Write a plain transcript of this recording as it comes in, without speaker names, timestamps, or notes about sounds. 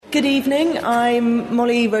Good evening, I'm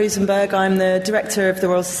Molly Rosenberg, I'm the Director of the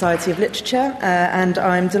Royal Society of Literature, and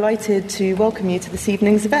I'm delighted to welcome you to this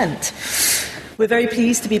evening's event. We're very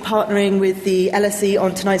pleased to be partnering with the LSE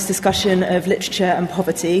on tonight's discussion of literature and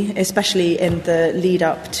poverty, especially in the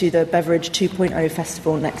lead-up to the Beveridge 2.0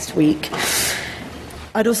 Festival next week.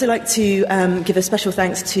 I'd also like to give a special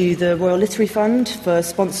thanks to the Royal Literary Fund for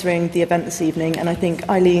sponsoring the event this evening, and I think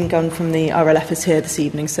Eileen Gunn from the RLF is here this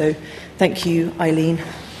evening, so thank you, Eileen.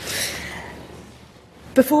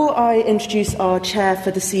 Before I introduce our chair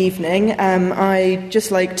for this evening, I'd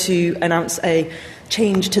just like to announce a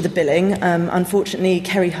change to the billing. Unfortunately,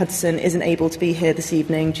 Kerry Hudson isn't able to be here this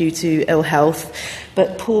evening due to ill health,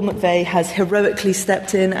 but Paul McVeigh has heroically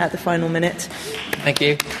stepped in at the final minute. Thank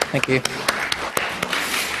you.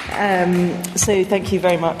 So thank you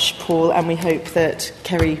very much, Paul, and we hope that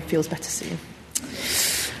Kerry feels better soon.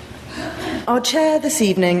 Our chair this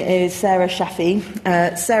evening is Sarah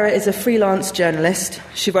Shafi. Sarah is a freelance journalist.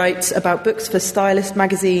 She writes about books for Stylist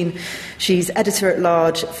magazine. She's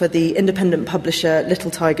editor-at-large for the independent publisher Little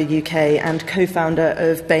Tiger UK and co-founder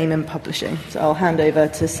of Bayman Publishing. So I'll hand over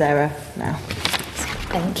to Sarah now.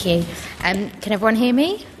 Thank you. Can everyone hear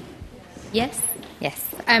me? Yes? Yes.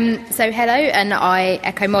 So hello, and I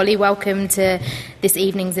echo Molly. Welcome to this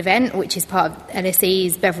evening's event, which is part of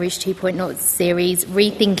LSE's Beveridge 2.0 series,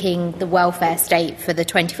 Rethinking the Welfare State for the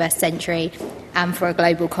 21st Century and for a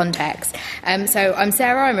Global Context. So I'm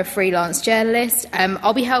Sarah, I'm a freelance journalist.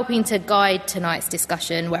 I'll be helping to guide tonight's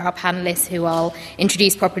discussion, where our panellists, who I'll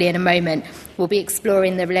introduce properly in a moment, will be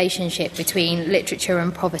exploring the relationship between literature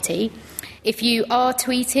and poverty. If you are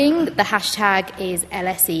tweeting, the hashtag is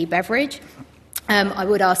LSE Beveridge. I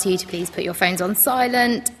would ask you to please put your phones on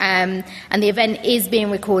silent, and the event is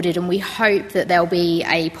being recorded, and we hope that there'll be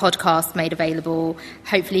a podcast made available,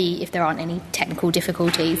 hopefully if there aren't any technical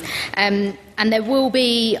difficulties. And there will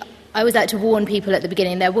be, I always like to warn people at the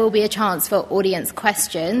beginning, there will be a chance for audience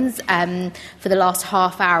questions for the last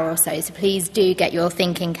half hour or so please do get your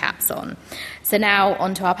thinking caps on. So now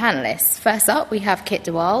on to our panellists. First up, we have Kit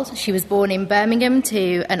de Wilde. She was born in Birmingham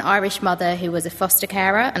to an Irish mother who was a foster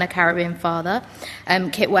carer and a Caribbean father.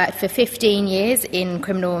 Kit worked for 15 years in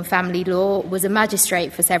criminal and family law, was a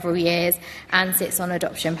magistrate for several years, and sits on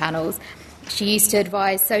adoption panels. She used to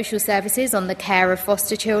advise social services on the care of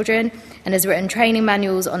foster children and has written training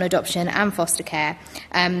manuals on adoption and foster care.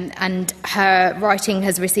 And her writing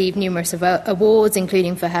has received numerous awards,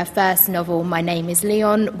 including for her first novel, My Name is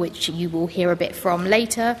Leon, which you will hear a bit from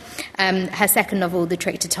later. Her second novel, The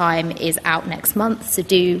Trick to Time, is out next month, so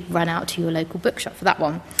do run out to your local bookshop for that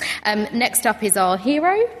one. Next up is our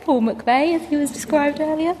hero, Paul McVeigh, as he was described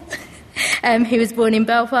earlier. Who was born in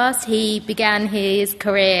Belfast. He began his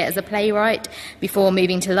career as a playwright before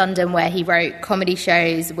moving to London, where he wrote comedy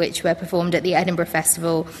shows which were performed at the Edinburgh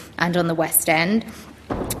Festival and on the West End.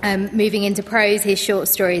 Moving into prose, his short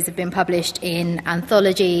stories have been published in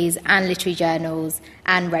anthologies and literary journals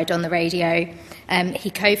and read on the radio. He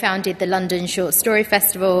co-founded the London Short Story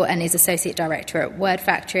Festival and is Associate Director at Word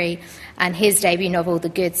Factory, and his debut novel, The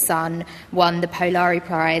Good Son, won the Polari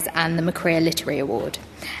Prize and the Macquarie Literary Award.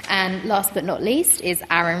 And last but not least is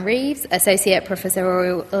Aaron Reeves, Associate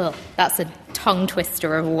Professorial... that's a tongue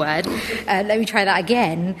twister of a word. Let me try that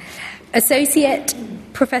again. Associate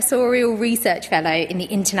Professorial Research Fellow in the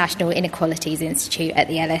International Inequalities Institute at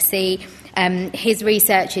the LSE. His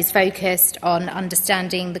research is focused on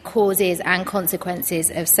understanding the causes and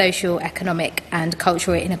consequences of social, economic and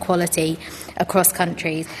cultural inequality across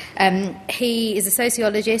countries. He is a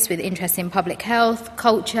sociologist with interest in public health,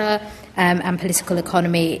 culture and political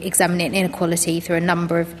economy, examining inequality through a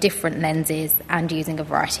number of different lenses and using a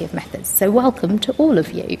variety of methods. So welcome to all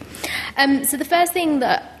of you. So the first thing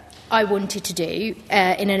that I wanted to do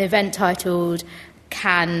in an event titled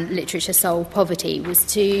Can Literature Solve Poverty was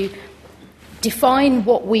to define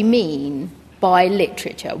what we mean by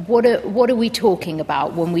literature. What are we talking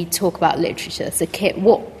about when we talk about literature? So Kit,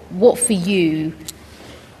 what for you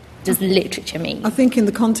does literature mean? I think in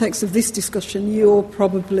the context of this discussion you're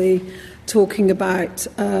probably talking about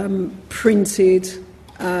printed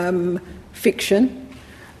fiction,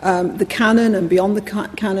 the canon and beyond the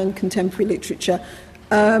canon, contemporary literature.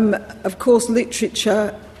 Of course,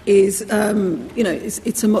 literature is,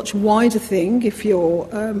 it's a much wider thing if you're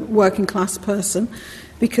a working class person,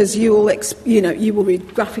 because you will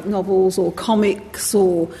read graphic novels or comics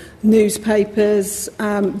or newspapers.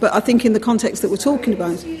 But I think in the context that we're talking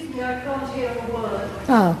about... Excuse me, I can't hear a word.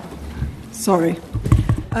 Oh, sorry.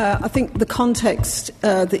 I think the context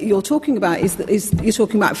that you're talking about is you're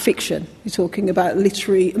talking about fiction. You're talking about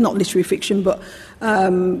not literary fiction, but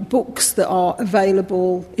books that are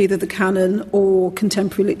available, either the canon or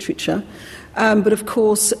contemporary literature. But of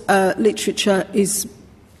course, literature is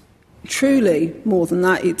truly more than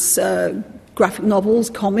that. It's graphic novels,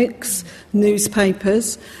 comics,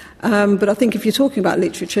 newspapers. But I think if you're talking about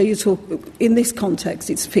literature, in this context,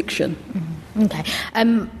 it's fiction. Mm-hmm. Okay.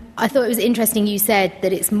 I thought it was interesting you said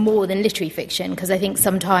that it's more than literary fiction, because I think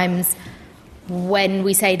sometimes when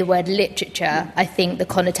we say the word literature, I think the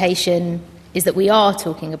connotation is that we are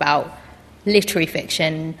talking about literary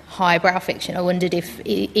fiction, highbrow fiction. I wondered if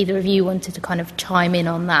either of you wanted to kind of chime in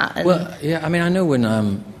on that. Well, yeah, I mean, I know when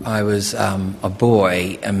I was a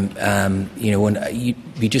boy, when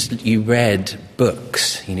you read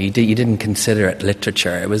books, you didn't consider it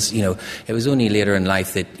literature. It was only later in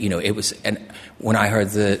life that it was. And when I heard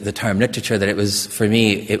the term literature, that it was, for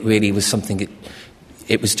me, it really was something.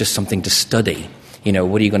 It was just something to study.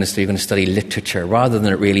 What are you going to study? You're going to study literature, rather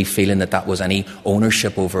than it really feeling that was any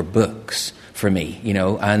ownership over books for me,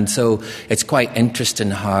 And so it's quite interesting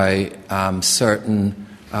how certain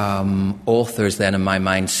authors then, in my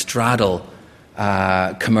mind, straddle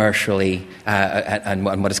commercially and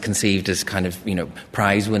what is conceived as kind of,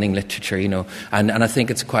 prize-winning literature, And I think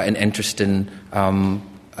it's quite an interesting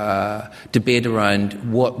debate around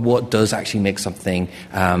what does actually make something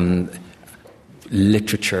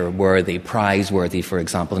literature-worthy, prize-worthy, for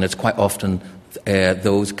example. And it's quite often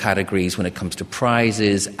those categories when it comes to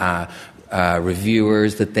prizes,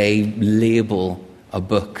 reviewers, that they label a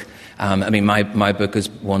book. I mean, my book has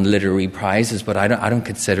won literary prizes, but I don't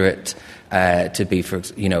consider it to be,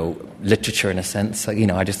 literature in a sense.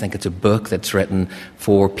 I just think it's a book that's written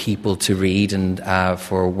for people to read and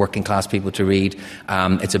for working-class people to read.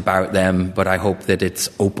 It's about them, but I hope that it's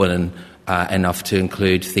open enough to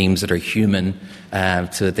include themes that are human,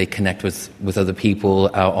 so that they connect with other people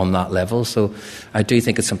on that level. So I do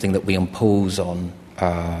think it's something that we impose on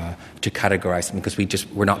to categorise them, because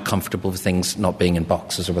we're not comfortable with things not being in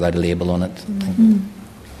boxes or without a label on it. Mm-hmm.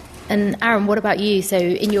 And Aaron, what about you? So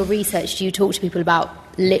in your research, do you talk to people about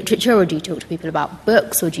literature, or do you talk to people about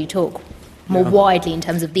books, or do you talk more widely in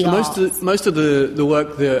terms of the arts? Most of the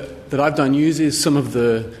work that I've done uses some of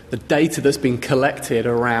the data that's been collected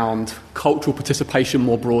around cultural participation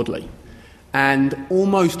more broadly. And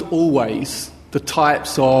almost always the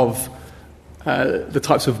types of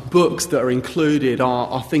books that are included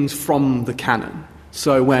are things from the canon.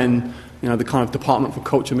 So when the kind of Department for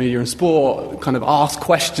Culture, Media and Sport kind of ask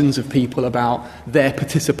questions of people about their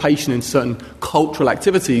participation in certain cultural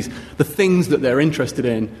activities, the things that they're interested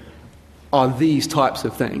in are these types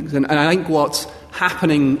of things. And I think what's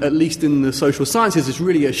happening, at least in the social sciences, is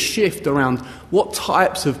really a shift around what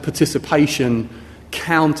types of participation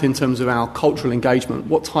count in terms of our cultural engagement,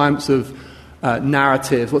 what types of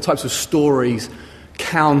narratives, what types of stories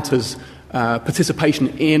count as participation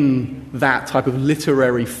in that type of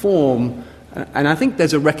literary form. And I think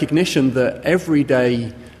there's a recognition that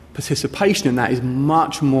everyday participation in that is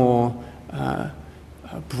much more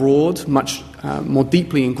broad, much more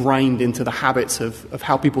deeply ingrained into the habits of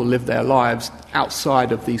how people live their lives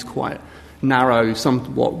outside of these quite narrow,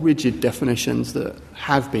 somewhat rigid definitions that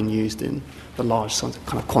have been used in the large kind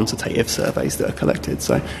of quantitative surveys that are collected.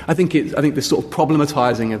 So I think this sort of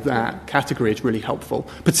problematising of that category is really helpful,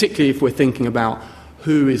 particularly if we're thinking about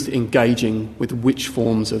who is engaging with which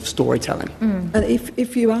forms of storytelling. Mm. And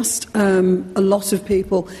if you asked a lot of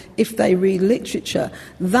people if they read literature,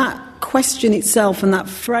 that question itself and that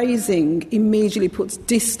phrasing immediately puts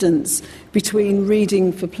distance between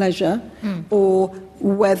reading for pleasure or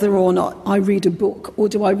whether or not I read a book or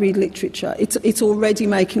do I read literature. It's already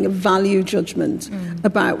making a value judgment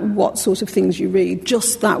about what sort of things you read,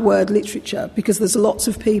 just that word literature, because there's lots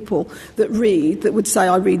of people that would say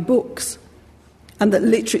I read books, and that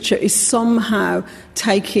literature is somehow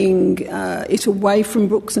taking it away from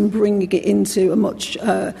books and bringing it into a much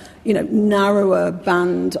narrower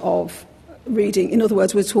band of reading. In other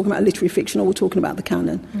words, we're talking about literary fiction or we're talking about the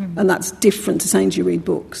canon, and that's different to saying do you read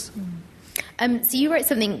books. So you wrote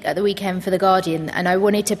something at the weekend for The Guardian, and I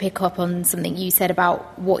wanted to pick up on something you said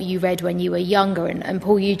about what you read when you were younger, and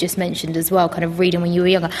Paul, you just mentioned as well, kind of reading when you were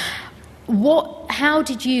younger. How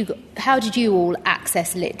did you all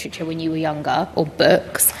access literature when you were younger, or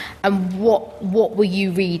books, and what were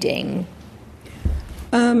you reading?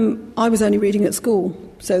 I was only reading at school,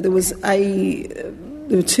 so there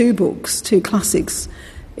were two classics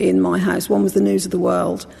in my house. One was The News of the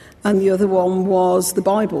World, and the other one was the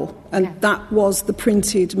Bible, and that was the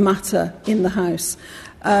printed matter in the house.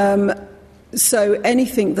 So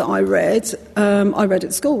anything that I read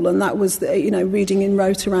at school, and that was reading in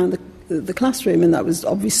rote around the classroom, and that was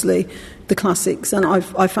obviously the classics, and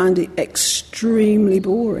I found it extremely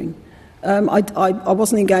boring. I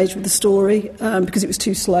wasn't engaged with the story because it was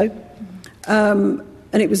too slow, and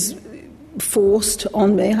it was forced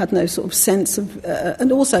on me. I had no sort of sense of,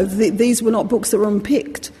 and also these were not books that were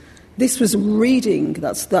unpicked. This was reading.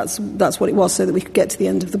 That's what it was, so that we could get to the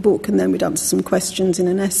end of the book, and then we'd answer some questions in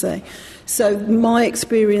an essay. So my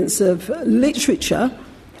experience of literature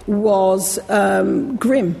was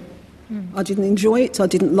grim. I didn't enjoy it. I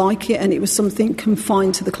didn't like it, and it was something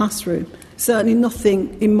confined to the classroom. Certainly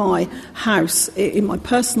nothing in my house, in my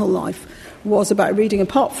personal life, was about reading,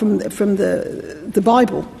 apart from the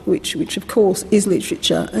Bible, which of course is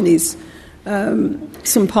literature and is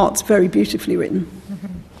some parts very beautifully written.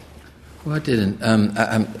 Well, I didn't.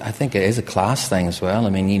 I think it is a class thing as well. I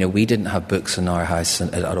mean, we didn't have books in our house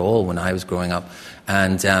at all when I was growing up,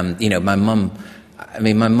 and my mum.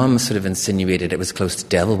 My mum sort of insinuated it was close to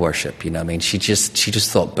devil worship. She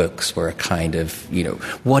just thought books were a kind of,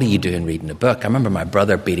 what are you doing reading a book? I remember my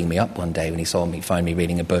brother beating me up one day when he found me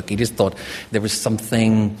reading a book. He just thought there was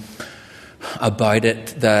something about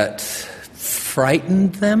it that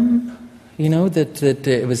frightened them. That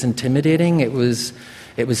it was intimidating.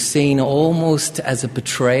 It was seen almost as a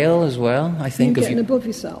betrayal as well, I think. You're getting above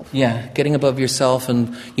yourself. Yeah, getting above yourself,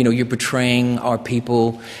 and, you're betraying our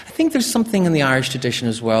people. I think there's something in the Irish tradition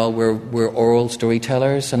as well where we're oral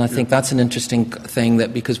storytellers, and I think that's an interesting thing,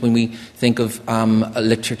 that because when we think of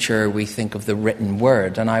literature, we think of the written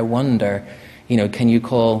word, and I wonder, can you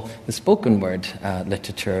call the spoken word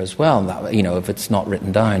literature as well? That, if it's not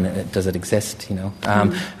written down, does it exist,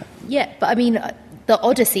 Yeah, but I mean, the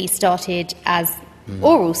Odyssey started as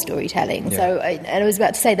oral storytelling. Yeah. So, and I was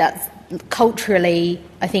about to say that culturally,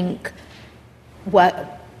 I think,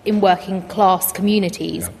 in working class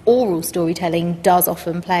communities, oral storytelling does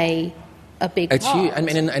often play a big part. Huge. I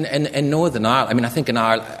mean, in Northern Ireland, I think in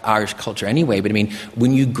Irish culture anyway, but I mean,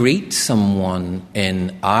 when you greet someone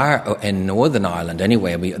in Northern Ireland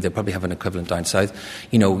anyway, they probably have an equivalent down south,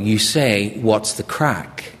 you say, "What's the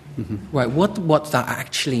crack?" Mm-hmm. Right, what that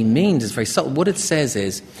actually means is very subtle. What it says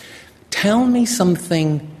is, tell me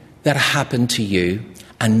something that happened to you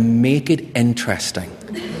and make it interesting.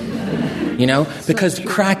 Because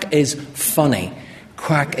crack is funny.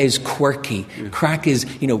 Crack is quirky. Crack is,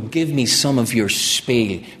 give me some of your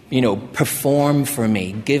spiel. Perform for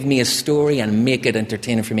me. Give me a story and make it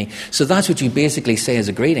entertaining for me. So that's what you basically say as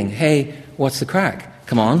a greeting. Hey, what's the crack?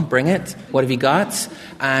 Come on, bring it. What have you got?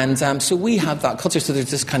 And so we have that culture. So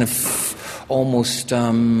there's this kind of almost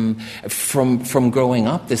from growing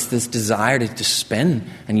up, this desire to spin,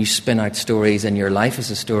 and you spin out stories, and your life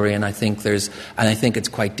is a story. And I think it's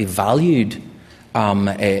quite devalued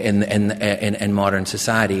in modern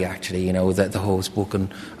society. Actually, the whole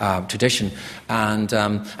spoken tradition, and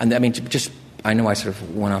I mean, I know I sort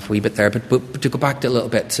of went off a wee bit there, but to go back to a little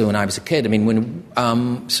bit to when I was a kid, I mean,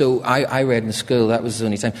 so I read in school, that was the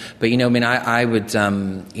only time, but, I would,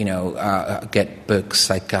 get books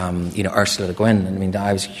like, Ursula Le Guin, and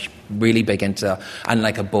I was really big into, and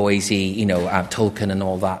like a Boise, Tolkien and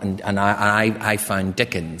all that, and I found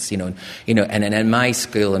Dickens, and in my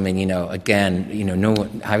school, I mean, again, no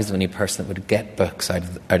one, I was the only person that would get books out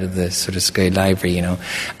of the sort of school library,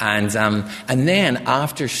 and then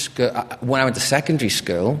after school, when I went to secondary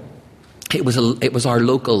school, it was our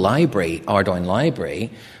local library, Ardoyne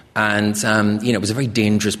Library, and it was a very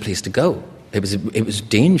dangerous place to go. It was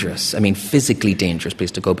dangerous. I mean, physically dangerous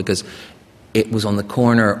place to go, because it was on the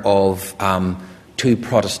corner of two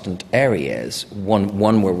Protestant areas.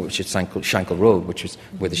 One which is Shankill Road, which was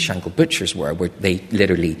where the Shankill butchers were, where they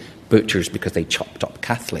literally butchers because they chopped up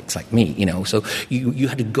Catholics like me, So you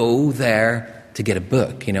had to go there to get a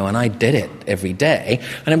book, and I did it every day.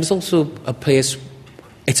 And it was also a place.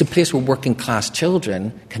 It's a place where working class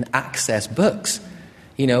children can access books.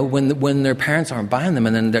 When their parents aren't buying them,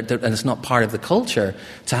 and then and it's not part of the culture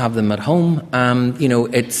to have them at home.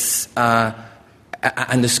 It's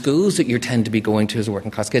and the schools that you tend to be going to as a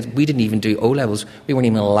working class kids, we didn't even do O-levels. We weren't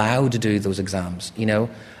even allowed to do those exams. We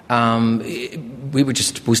were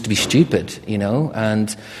just supposed to be stupid.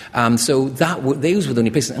 And so those were the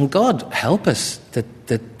only places. And God help us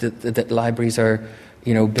that libraries are,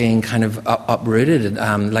 being kind of uprooted,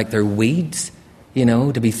 like they're weeds.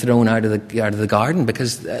 To be thrown out of the garden,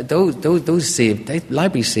 because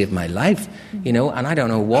libraries saved my life, and I don't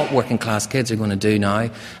know what working class kids are going to do now,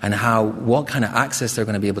 and what kind of access they're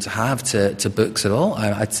going to be able to have to books at all.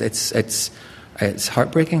 It's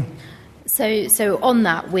heartbreaking. So on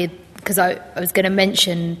that, because I was going to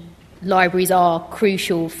mention, libraries are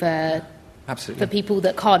crucial for Absolutely. For people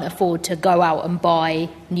that can't afford to go out and buy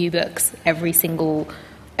new books every single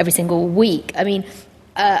week. I mean,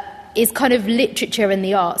 is kind of literature and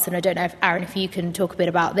the arts, and I don't know if, Aaron, if you can talk a bit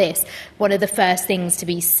about this, one of the first things to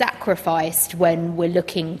be sacrificed when we're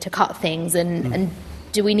looking to cut things, and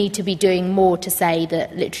do we need to be doing more to say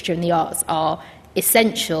that literature and the arts are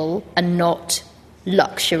essential and not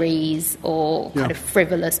luxuries or kind of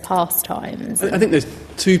frivolous pastimes? I think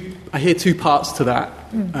I hear two parts to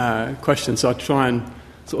that question, so I'll try and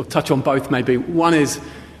sort of touch on both maybe. One is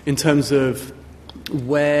in terms of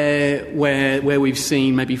where we've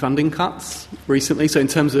seen maybe funding cuts recently. So in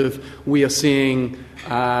terms of we are seeing,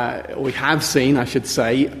 or we have seen, I should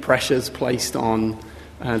say, pressures placed on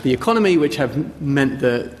the economy, which have meant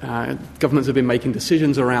that governments have been making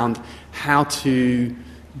decisions around how to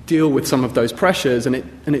deal with some of those pressures. And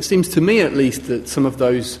it seems to me, at least, that some of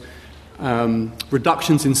those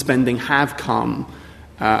reductions in spending have come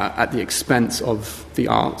at the expense of the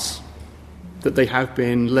arts, that they have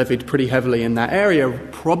been levied pretty heavily in that area,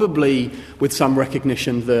 probably with some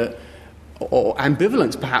recognition that, or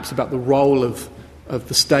ambivalence perhaps, about the role of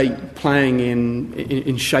the state playing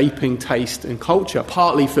in shaping taste and culture,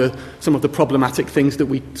 partly for some of the problematic things that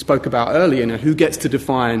we spoke about earlier, who gets to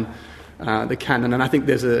define the canon. And I think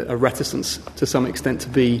there's a reticence to some extent to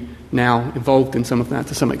be now involved in some of that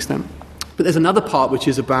to some extent. But there's another part which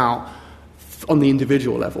is about on the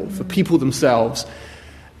individual level, for people themselves.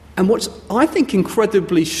 And what's, I think,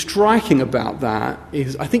 incredibly striking about that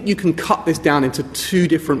is I think you can cut this down into two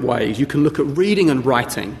different ways. You can look at reading and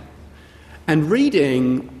writing. And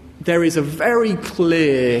reading, there is a very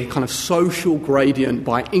clear kind of social gradient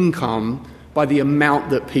by income, by the amount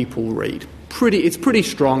that people read. It's pretty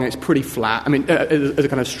strong, it's pretty flat. I mean, as a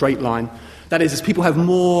kind of straight line. That is, as people have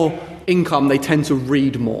more income, they tend to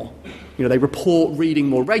read more. They report reading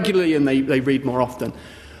more regularly and they read more often.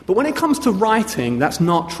 But when it comes to writing, that's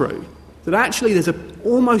not true. That actually there's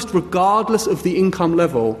almost regardless of the income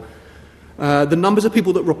level, the numbers of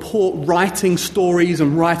people that report writing stories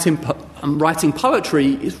and writing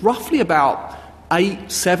poetry is roughly about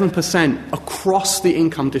 8-7% across the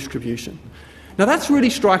income distribution. Now that's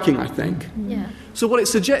really striking, I think. Yeah. So what it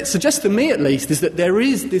suggests to me, at least, is that there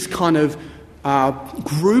is this kind of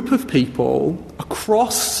group of people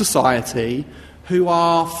across society who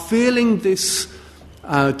are feeling this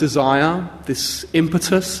desire, this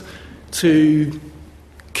impetus to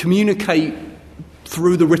communicate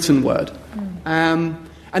through the written word.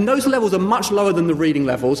 And those levels are much lower than the reading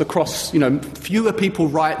levels across, fewer people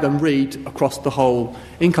write than read across the whole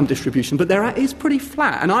income distribution, but there is pretty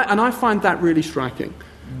flat. And I find that really striking.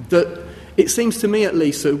 That it seems to me, at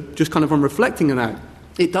least, so just kind of on reflecting on that,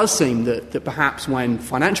 it does seem that perhaps when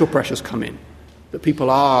financial pressures come in, that people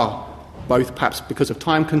are, both perhaps because of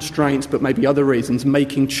time constraints, but maybe other reasons,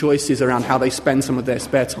 making choices around how they spend some of their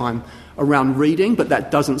spare time around reading, but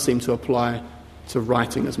that doesn't seem to apply to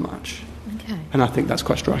writing as much. Okay. And I think that's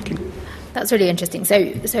quite striking. That's really interesting.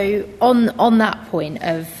 So on that point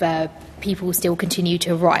of people still continue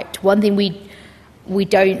to write, one thing we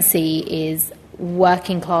don't see is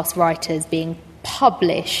working class writers being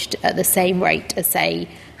published at the same rate as, say,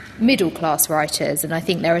 middle class writers. And I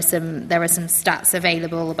think there are some stats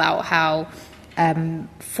available about how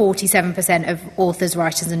 47% of authors,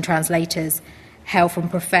 writers and translators hail from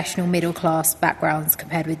professional middle class backgrounds,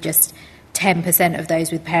 compared with just 10% of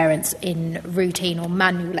those with parents in routine or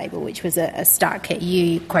manual labour, which was a stat Kit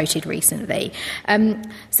you quoted recently.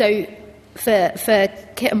 So for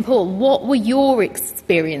Kit and Paul, what were your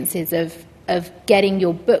experiences of getting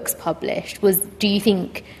your books published? Do you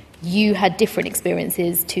think you had different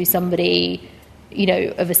experiences to somebody,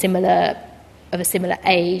 of a similar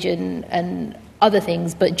age and other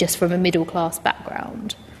things, but just from a middle class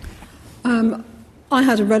background? I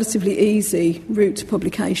had a relatively easy route to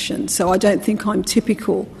publication, so I don't think I'm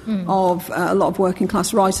typical of a lot of working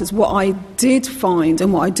class writers. What I did find,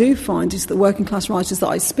 and what I do find, is that working class writers that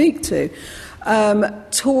I speak to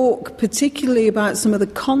talk particularly about some of the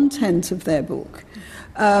content of their book,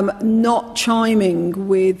 not chiming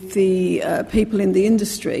with the people in the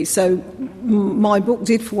industry. So my book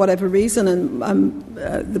did, for whatever reason, and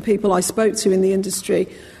the people I spoke to in the industry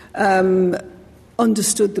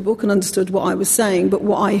understood the book and understood what I was saying. But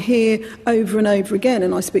what I hear over and over again,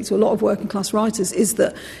 and I speak to a lot of working class writers, is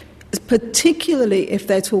that particularly if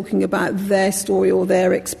they're talking about their story or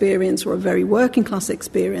their experience or a very working class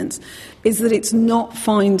experience, is that it's not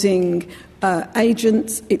finding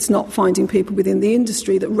agents, it's not finding people within the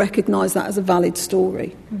industry that recognise that as a valid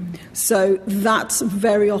story. So that's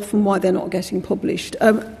very often why they're not getting published.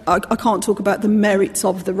 I can't talk about the merits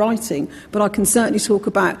of the writing, but I can certainly talk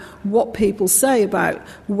about what people say about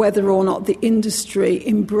whether or not the industry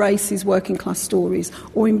embraces working class stories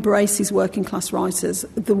or embraces working class writers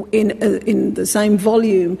in the same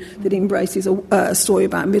volume that embraces a story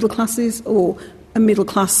about middle classes or a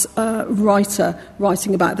middle-class writer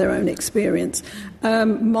writing about their own experience.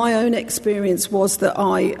 My own experience was that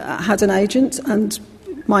I had an agent, and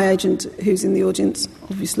my agent, who's in the audience,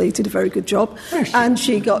 obviously did a very good job, and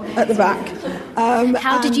she got at the back.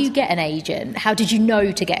 How did you get an agent? How did you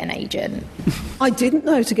know to get an agent? I didn't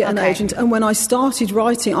know to get an agent, and when I started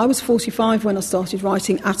writing, I was 45 when I started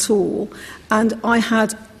writing at all, and I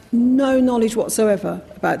had no knowledge whatsoever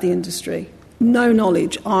about the industry. No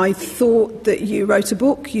knowledge. I thought that you wrote a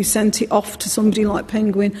book, you sent it off to somebody like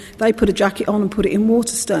Penguin, they put a jacket on and put it in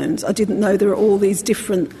Waterstones. I didn't know there were all these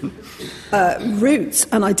different routes,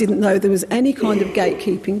 and I didn't know there was any kind of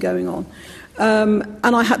gatekeeping going on.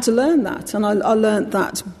 And I had to learn that, and I learned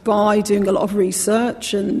that by doing a lot of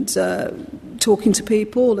research and talking to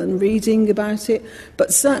people and reading about it.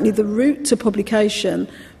 But certainly the route to publication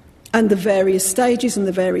and the various stages and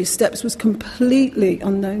the various steps was completely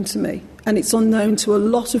unknown to me. And it's unknown to a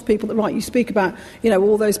lot of people that write. You speak about,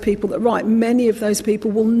 all those people that write. Many of those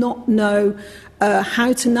people will not know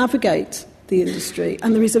how to navigate the industry.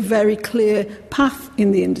 And there is a very clear path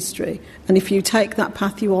in the industry. And if you take that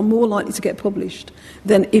path, you are more likely to get published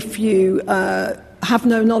than if you have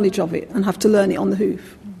no knowledge of it and have to learn it on the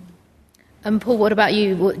hoof. And Paul, what about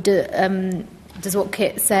you? Does what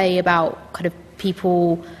Kit say about kind of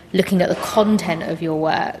people looking at the content of your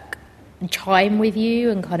work chime with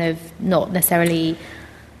you and kind of not necessarily?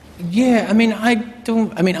 Yeah, I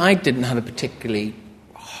didn't have a particularly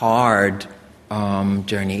hard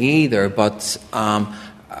journey either, but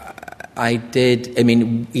I did.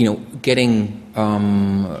 Getting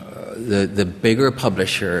the bigger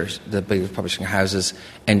publishers, the bigger publishing houses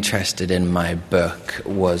interested in my book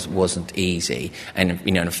wasn't easy, and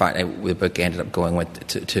in fact, the book ended up going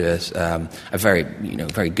to a very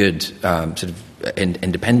very good sort of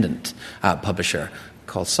independent publisher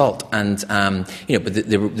called Salt, and but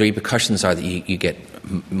the repercussions are that you get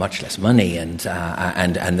much less money, and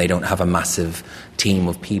they don't have a massive team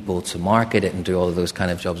of people to market it and do all of those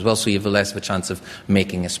kind of jobs as well. So you have less of a chance of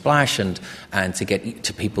making a splash, and to get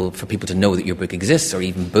to people, for people to know that your book exists, or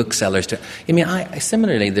even booksellers to. I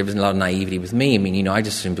similarly, there was a lot of naivety with me. I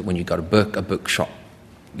just assumed that when you got a book shop,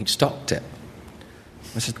 you stocked it.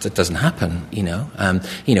 That doesn't happen,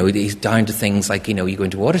 It's down to things like, you go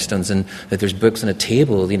into Waterstones and that there's books on a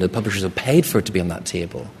table, the publishers have paid for it to be on that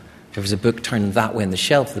table. If there was a book turned that way on the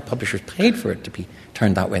shelf, the publishers paid for it to be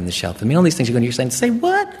turned that way on the shelf. All these things you're saying, say,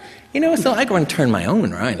 what? So I go and turn my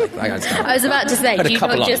own, right? I was about to say, put do a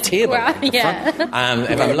couple you not on just the table, yeah.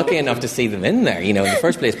 if I'm lucky enough to see them in there, in the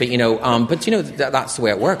first place. But that's the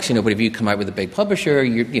way it works. But if you come out with a big publisher,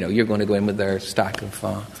 you're going to go in with their stack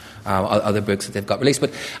of other books that they've got released.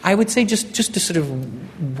 But I would say just to sort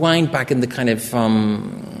of wind back in the kind of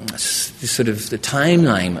sort of the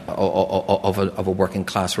timeline of a working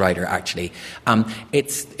class writer. Actually,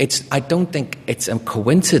 it's I don't think it's a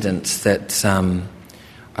coincidence that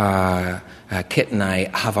Kit and I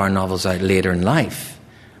have our novels out later in life.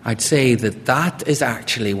 I'd say that is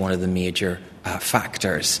actually one of the major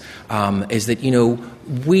factors. Is that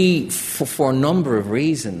we for a number of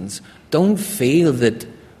reasons don't feel that.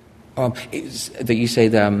 That you say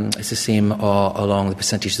it's the same along the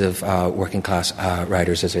percentages of working class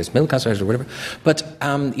writers as middle class writers or whatever, but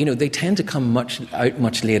they tend to come much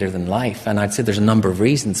later than life, and I'd say there's a number of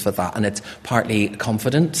reasons for that, and it's partly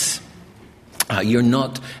confidence. You're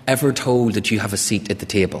not ever told that you have a seat at the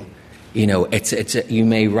table. You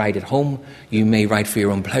may write at home, you may write for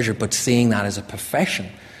your own pleasure, but seeing that as a profession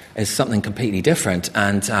is something completely different,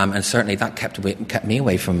 and certainly that kept me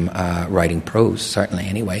away from writing prose, certainly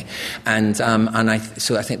anyway,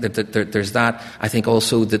 so I think that there's that. I think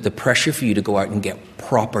also that the pressure for you to go out and get a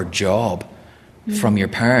proper job from your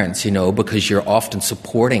parents, because you're often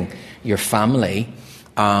supporting your family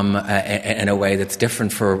in a way that's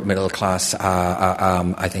different for middle class,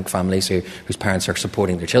 I think, families whose parents are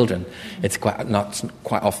supporting their children. It's quite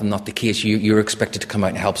often not the case. You're expected to come out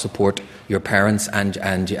and help support your parents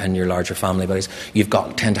and your larger family buddies.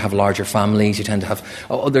 Tend to have larger families. You tend to have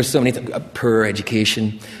there's so many poor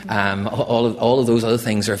education. All of those other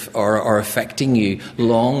things are affecting you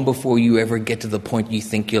long before you ever get to the point you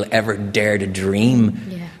think you'll ever dare to dream.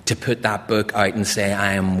 Yeah. To put that book out and say,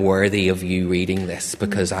 I am worthy of you reading this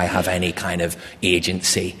because I have any kind of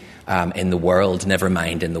agency in the world, never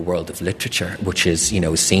mind in the world of literature, which is,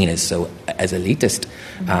 seen as elitist.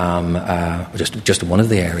 Just one of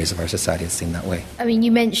the areas of our society that's seen that way. I mean,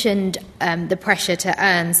 you mentioned the pressure to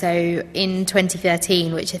earn. So in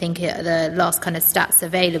 2013, which I think are the last kind of stats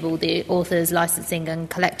available, the Authors Licensing and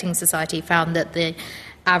Collecting Society found that the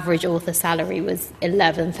average author salary was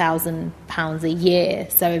 £11,000 a year.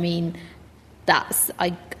 So, I mean,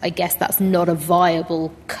 I guess that's not a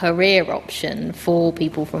viable career option for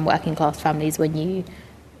people from working class families when you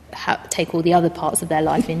take all the other parts of their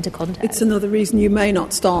life into context. It's another reason you may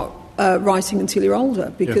not start writing until you're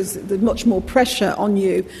older, because there's much more pressure on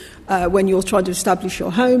you when you're trying to establish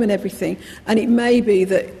your home and everything. And it may be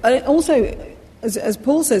that also, as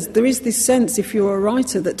Paul says, there is this sense, if you're a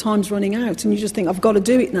writer, that time's running out and you just think, I've got to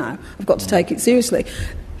do it now, I've got to take it seriously.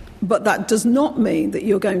 But that does not mean that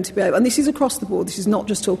you're going to be able, and this is across the board, this is not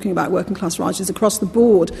just talking about working class writers, across the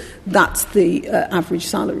board, that's the average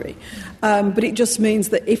salary. But it just means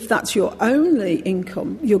that if that's your only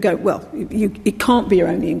income, you'll go, it can't be your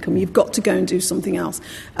only income, you've got to go and do something else.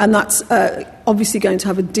 And that's obviously going to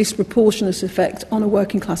have a disproportionate effect on a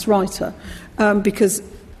working class writer, because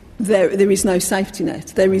there is no safety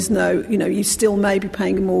net. There is no, you still may be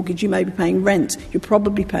paying a mortgage, you may be paying rent, you're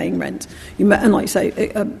probably paying rent. And like you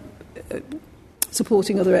say,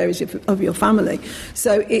 supporting other areas of your family.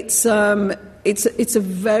 So it's a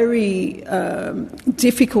very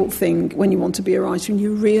difficult thing when you want to be a writer and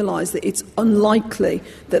you realise that it's unlikely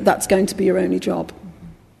that that's going to be your only job.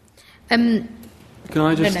 Can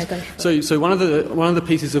I just? No, go. So one of the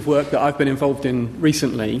pieces of work that I've been involved in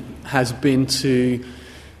recently has been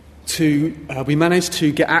we managed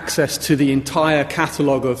to get access to the entire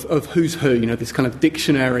catalogue of who's who, this kind of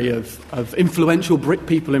dictionary of influential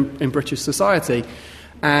people in British society.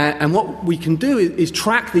 And what we can do is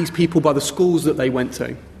track these people by the schools that they went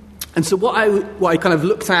to. And so what I kind of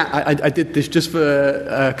looked at, I did this just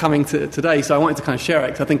for coming to today, so I wanted to kind of share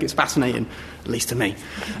it because I think it's fascinating, at least to me.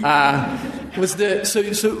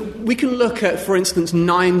 So we can look at, for instance,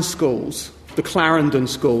 9 schools. The Clarendon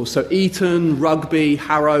schools, so Eton, Rugby,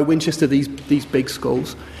 Harrow, Winchester, these big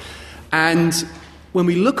schools. And when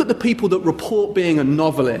we look at the people that report being a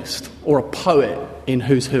novelist or a poet in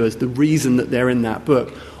Who's Who as the reason that they're in that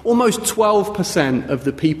book, almost 12% of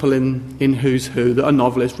the people in Who's Who that are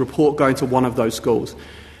novelists report going to one of those schools.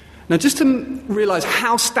 Now, just to realise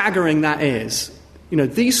how staggering that is,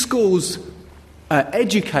 these schools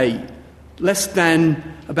educate less than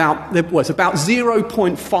about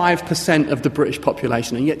 0.5% of the British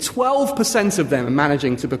population, and yet 12% of them are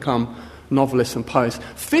managing to become novelists and poets.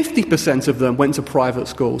 50% of them went to private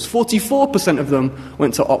schools. 44% of them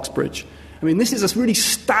went to Oxbridge. I mean, this is a really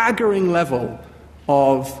staggering level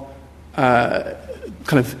of a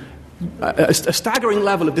staggering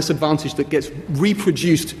level of disadvantage that gets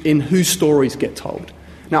reproduced in whose stories get told.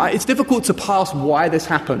 Now, it's difficult to parse why this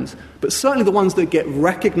happens, but certainly the ones that get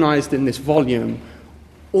recognised in this volume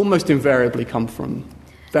almost invariably come from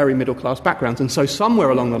very middle-class backgrounds. And so somewhere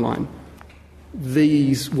along the line,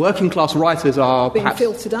 these working-class writers are being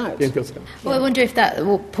filtered out. Well, I wonder if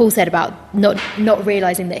what Paul said about not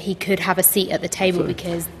realising that he could have a seat at the table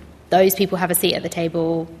because those people have a seat at the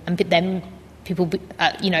table, and then people,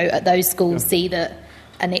 at those schools see that,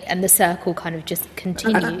 and the circle kind of just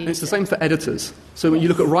continues. And it's the same for editors. So when you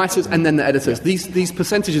look at writers and then the editors, these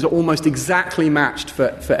percentages are almost exactly matched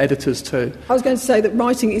for editors too. I was going to say that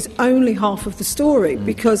writing is only half of the story,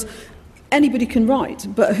 because anybody can write,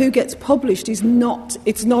 but who gets published it's not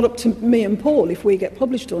up to me and Paul if we get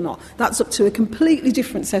published or not. That's up to a completely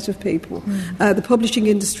different set of people. The publishing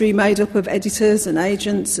industry made up of editors and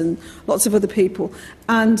agents and lots of other people.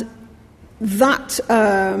 And that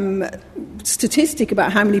statistic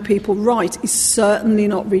about how many people write is certainly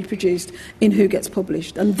not reproduced in who gets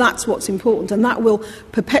published. And that's what's important. And that will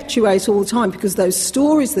perpetuate all the time, because those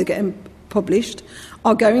stories that get published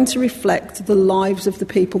are going to reflect the lives of the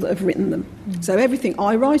people that have written them. So everything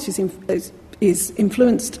I write is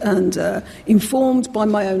influenced and informed by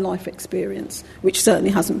my own life experience, which certainly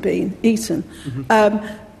hasn't been Eton.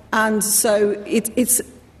 And so it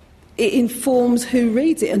informs who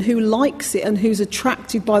reads it and who likes it and who's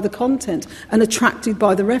attracted by the content and attracted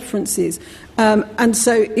by the references. And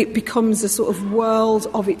so it becomes a sort of world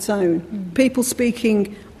of its own. People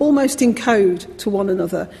speaking almost in code to one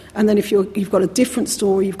another. And then if you've got a different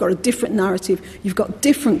story, you've got a different narrative, you've got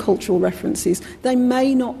different cultural references, they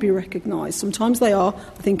may not be recognised. Sometimes they are.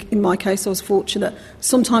 I think in my case I was fortunate.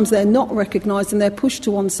 Sometimes they're not recognised and they're pushed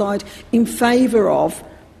to one side in favour of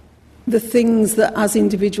the things that as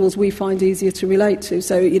individuals we find easier to relate to.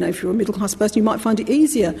 So, if you're a middle class person, you might find it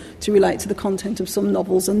easier to relate to the content of some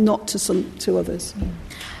novels and not to others.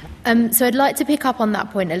 So I'd like to pick up on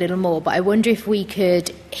that point a little more, but I wonder if we could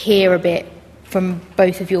hear a bit from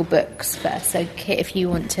both of your books first. So Kit, if you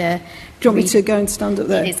want to... Do you want me to go and stand up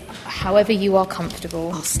there? It is however you are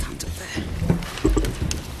comfortable. I'll stand up there.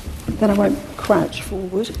 Then I won't crouch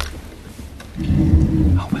forward.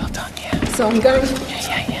 Oh, well done, yeah. So I'm going...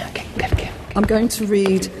 Yeah. Okay, good. I'm going to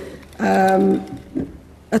read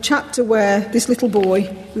a chapter where this little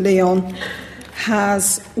boy, Leon,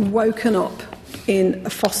 has woken up in a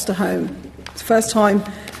foster home. It's the first time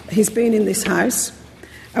he's been in this house.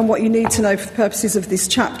 And what you need to know for the purposes of this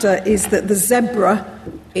chapter is that the zebra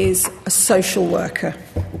is a social worker.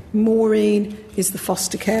 Maureen is the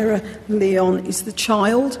foster carer, Leon is the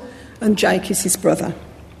child, and Jake is his brother.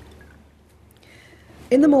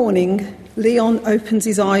 In the morning, Leon opens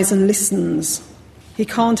his eyes and listens. He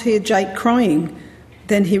can't hear Jake crying.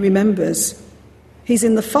 Then he remembers. He's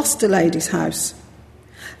in the foster lady's house.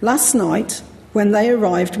 Last night, when they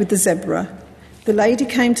arrived with the zebra, the lady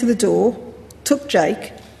came to the door, took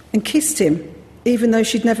Jake, and kissed him, even though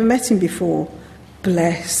she'd never met him before.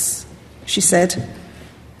 "Bless," she said.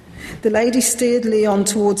 The lady steered Leon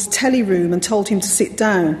towards the telly room and told him to sit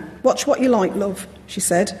down. "Watch what you like, love," she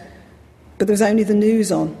said. But there was only the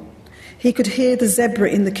news on. He could hear the zebra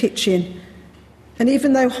in the kitchen, and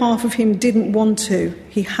even though half of him didn't want to,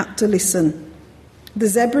 he had to listen. The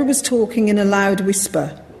zebra was talking in a loud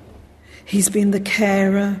whisper. He's been the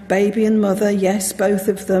carer, baby and mother, yes, both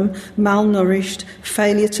of them, malnourished,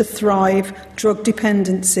 failure to thrive, drug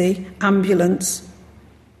dependency, ambulance.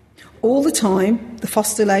 All the time, the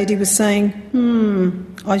foster lady was saying,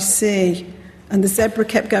 I see. And the zebra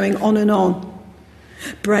kept going on and on.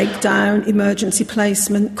 Breakdown, emergency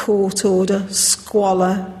placement, court order,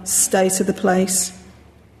 squalor, state of the place.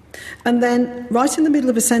 And then, right in the middle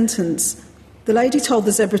of a sentence, the lady told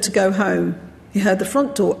the zebra to go home. He heard the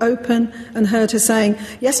front door open and heard her saying,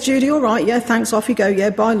 "Yes, Judy, all right, yeah, thanks, off you go, yeah,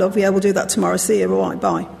 bye, love, yeah, we'll do that tomorrow, see you, all right,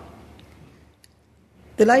 bye."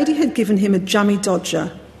 The lady had given him a jammy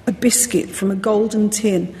dodger, a biscuit from a golden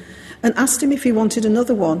tin, and asked him if he wanted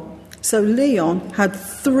another one. So Leon had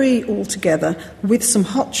 3 altogether with some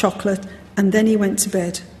hot chocolate, and then he went to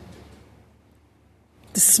bed.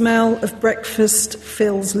 The smell of breakfast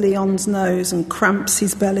fills Leon's nose and cramps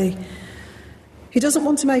his belly. He doesn't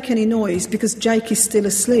want to make any noise because Jake is still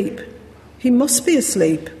asleep. He must be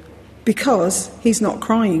asleep because he's not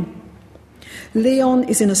crying. Leon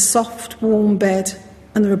is in a soft, warm bed,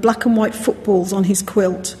 and there are black and white footballs on his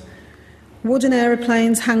quilt. Wooden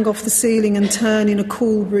aeroplanes hang off the ceiling and turn in a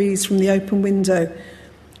cool breeze from the open window.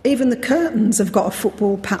 Even the curtains have got a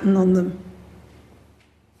football pattern on them.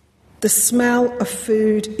 The smell of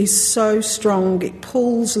food is so strong, it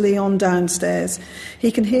pulls Leon downstairs. He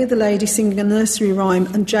can hear the lady singing a nursery rhyme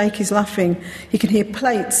and Jake is laughing. He can hear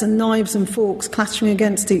plates and knives and forks clattering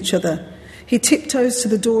against each other. He tiptoes to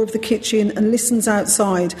the door of the kitchen and listens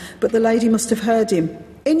outside, but the lady must have heard him.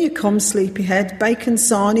 "In you come, sleepyhead, bacon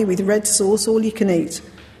sarnie with red sauce, all you can eat."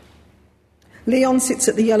 Leon sits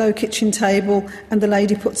at the yellow kitchen table and the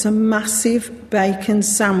lady puts a massive bacon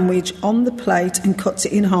sandwich on the plate and cuts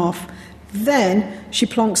it in half. Then she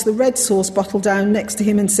plonks the red sauce bottle down next to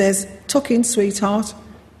him and says, "Tuck in, sweetheart."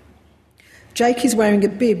 Jake is wearing a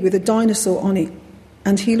bib with a dinosaur on it,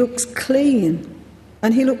 and he looks clean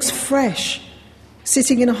and he looks fresh,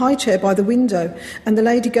 sitting in a high chair by the window, and the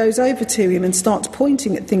lady goes over to him and starts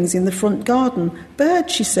pointing at things in the front garden.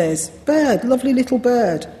 "Bird," she says, "bird, lovely little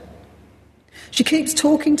bird." She keeps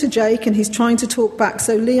talking to Jake and he's trying to talk back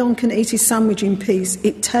so Leon can eat his sandwich in peace.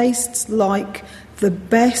 It tastes like the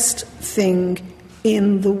best thing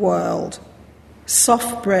in the world.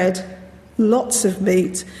 Soft bread, lots of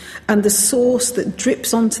meat, and the sauce that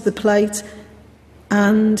drips onto the plate.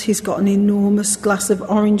 And he's got an enormous glass of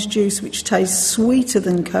orange juice which tastes sweeter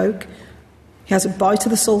than Coke. He has a bite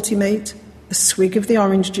of the salty meat, a swig of the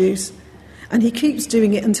orange juice, and he keeps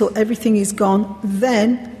doing it until everything is gone.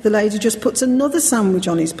 Then the lady just puts another sandwich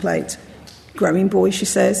on his plate. "Growing boy," she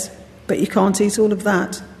says, "but you can't eat all of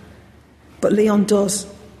that." But Leon does,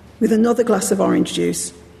 with another glass of orange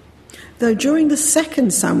juice. Though during the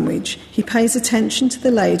second sandwich, he pays attention to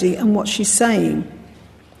the lady and what she's saying.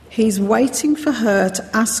 He's waiting for her to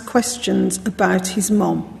ask questions about his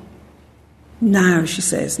mom. "Now," she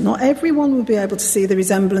says, "not everyone will be able to see the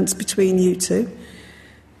resemblance between you two,"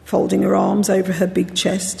 folding her arms over her big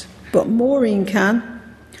chest, "but Maureen can."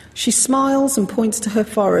 She smiles and points to her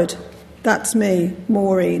forehead. "That's me,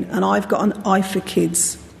 Maureen, and I've got an eye for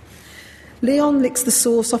kids." Leon licks the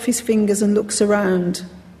sauce off his fingers and looks around.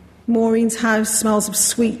 Maureen's house smells of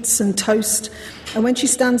sweets and toast, and when she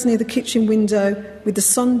stands near the kitchen window with the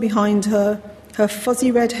sun behind her, Her fuzzy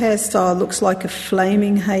red hairstyle looks like a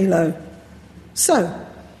flaming halo. "So,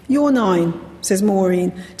 you're 9, says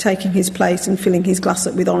Maureen, taking his place and filling his glass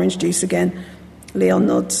up with orange juice again. Leon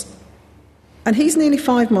nods. "And he's nearly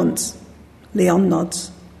 5 months. Leon nods.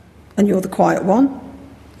 "And you're the quiet one?"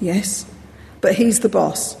 "Yes. But he's the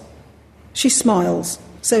boss." She smiles,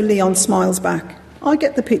 so Leon smiles back. "I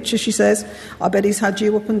get the picture," she says. "I bet he's had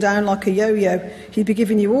you up and down like a yo-yo. He'd be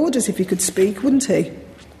giving you orders if he could speak, wouldn't he?"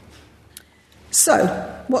 "So,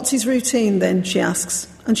 what's his routine then?" she asks,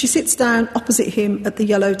 and she sits down opposite him at the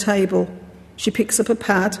yellow table. She picks up a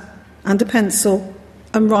pad and a pencil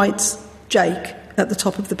and writes Jake at the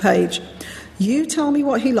top of the page. "You tell me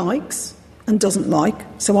what he likes and doesn't like,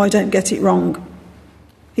 so I don't get it wrong."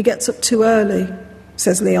 "He gets up too early,"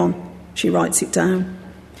 says Leon. She writes it down.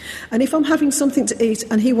 "And if I'm having something to eat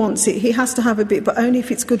and he wants it, he has to have a bit, but only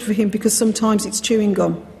if it's good for him, because sometimes it's chewing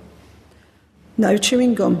gum." "No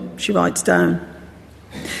chewing gum," she writes down.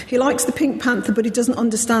 "He likes the Pink Panther, but he doesn't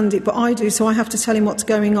understand it, but I do, so I have to tell him what's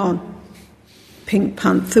going on." "Pink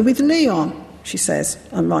Panther with Leon," she says,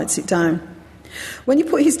 and writes it down. "When you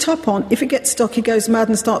put his top on, if it gets stuck, he goes mad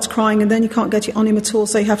and starts crying, and then you can't get it on him at all,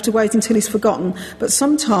 so you have to wait until he's forgotten. But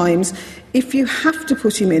sometimes, if you have to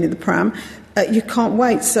put him in the pram, you can't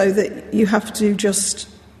wait, so that you have to just..."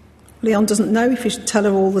 Leon doesn't know if he should tell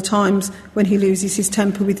her all the times when he loses his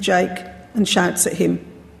temper with Jake and shouts at him.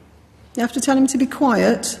 "You have to tell him to be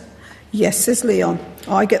quiet?" "Yes," says Leon.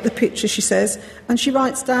 "I get the picture," she says, and she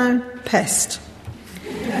writes down pest.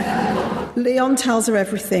 Leon tells her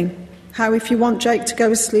everything. How if you want Jake to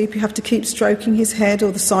go asleep, you have to keep stroking his head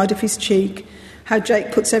or the side of his cheek. How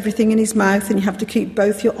Jake puts everything in his mouth and you have to keep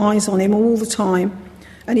both your eyes on him all the time.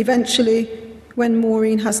 And eventually, when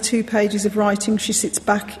Maureen has 2 pages of writing, she sits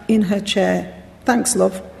back in her chair. "Thanks,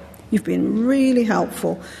 love. You've been really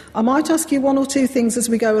helpful. I might ask you 1 or 2 things as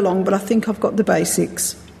we go along, but I think I've got the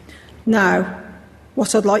basics. Now,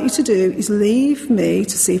 what I'd like you to do is leave me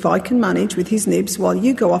to see if I can manage with his nibs while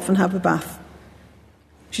you go off and have a bath."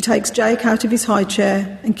 She takes Jake out of his high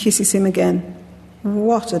chair and kisses him again.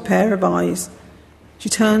 What a pair of eyes. She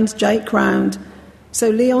turns Jake round so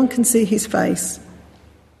Leon can see his face.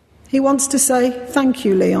 He wants to say, "Thank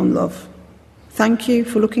you, Leon, love. Thank you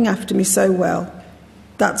for looking after me so well."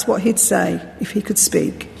 That's what he'd say if he could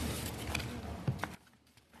speak.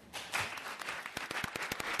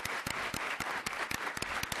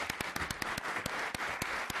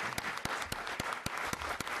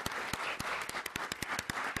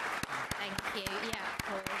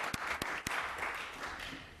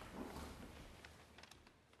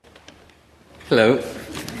 Hello.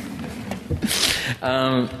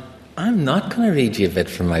 I'm not going to read you a bit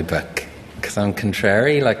from my book because I'm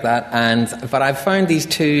contrary like that. But I've found these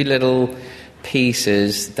 2 little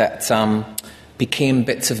pieces that became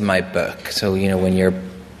bits of my book. So, you know, when you're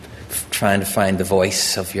trying to find the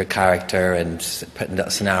voice of your character and putting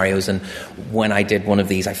out scenarios, and when I did one of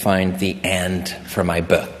these, I found the end for my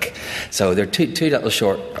book. So there are two little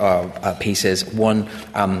short pieces. One,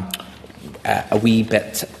 a wee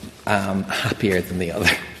bit happier than the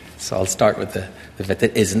other. So I'll start with the bit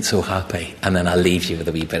that isn't so happy, and then I'll leave you with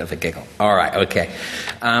a wee bit of a giggle. All right, okay.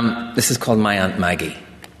 This is called My Aunt Maggie.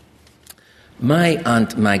 My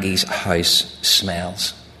Aunt Maggie's house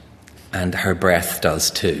smells, and her breath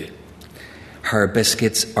does too. Her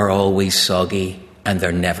biscuits are always soggy, and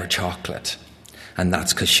they're never chocolate. And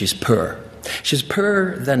that's because she's poor. She's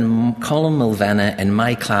poorer than Colin Mulvenna in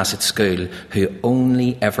my class at school, who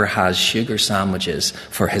only ever has sugar sandwiches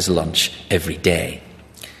for his lunch every day.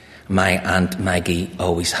 My Aunt Maggie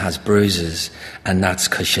always has bruises, and that's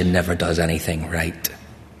because she never does anything right.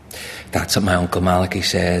 That's what my Uncle Malachi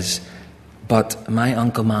says. But my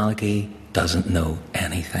Uncle Malachi doesn't know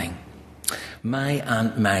anything. My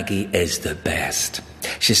Aunt Maggie is the best.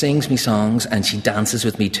 She sings me songs and she dances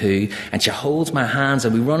with me too, and she holds my hands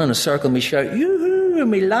and we run in a circle and we shout, "Yoo-hoo!"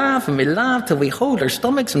 and we laugh till we hold our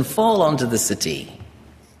stomachs and fall onto the settee.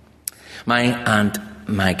 My Aunt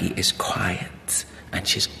Maggie is quiet and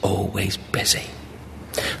she's always busy,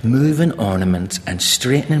 moving ornaments and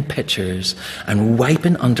straightening pictures and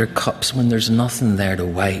wiping under cups when there's nothing there to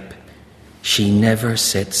wipe. She never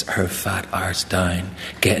sits her fat arse down,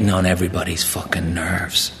 getting on everybody's fucking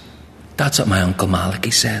nerves. That's what my Uncle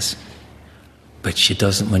Malachi says. But she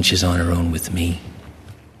doesn't when she's on her own with me.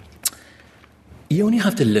 You only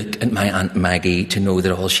have to look at my Aunt Maggie to know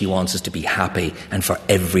that all she wants is to be happy and for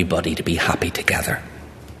everybody to be happy together.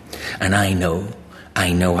 And I know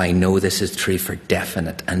this is true for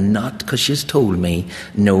definite, and not because she's told me.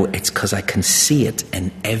 No, it's because I can see it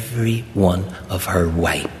in every one of her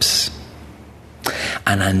wipes.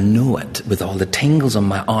 And I know it with all the tingles on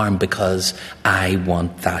my arm because I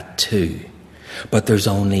want that too. But there's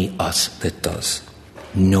only us that does.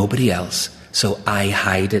 Nobody else. So I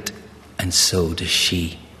hide it, and so does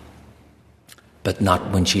she. But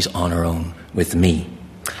not when she's on her own with me.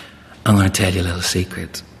 I'm going to tell you a little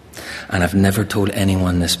secret. And I've never told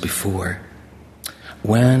anyone this before.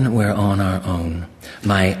 When we're on our own,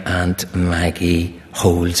 my Aunt Maggie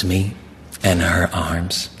holds me in her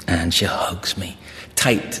arms and she hugs me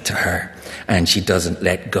tight to her and she doesn't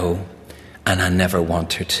let go. And I never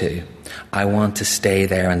want her to. I want to stay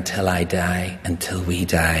there until I die, until we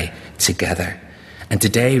die together. And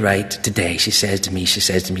today, she says to me,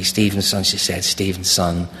 Stephen's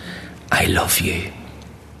son, I love you.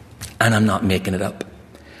 And I'm not making it up.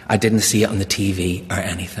 I didn't see it on the TV or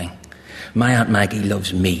anything. My Aunt Maggie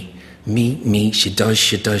loves me. Me, she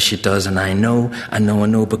does. And I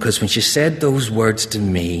know, because when she said those words to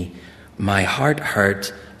me, my heart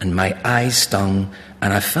hurt and my eyes stung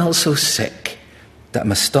and I felt so sick that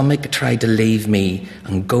my stomach tried to leave me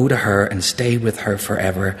and go to her and stay with her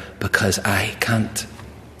forever because I can't.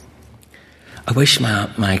 I wish my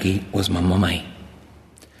Aunt Maggie was my mummy.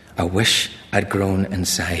 I wish I'd grown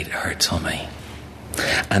inside her tummy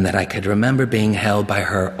and that I could remember being held by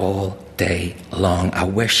her all day long. I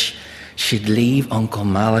wish she'd leave Uncle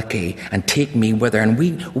Malachi and take me with her and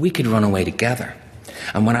we could run away together.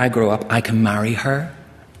 And when I grow up, I can marry her.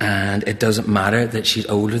 And it doesn't matter that she's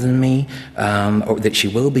older than me, or that she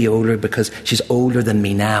will be older because she's older than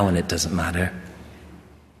me now and it doesn't matter.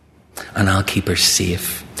 And I'll keep her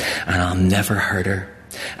safe and I'll never hurt her.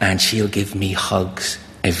 And she'll give me hugs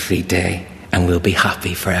every day and we'll be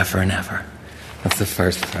happy forever and ever. That's the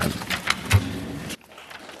first part.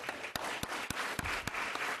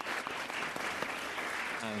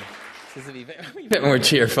 This is a wee bit more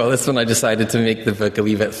cheerful. This one I decided to make the book a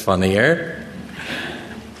wee bit funnier.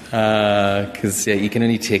 Because you can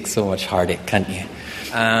only take so much heartache, can't you?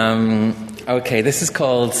 Okay, this is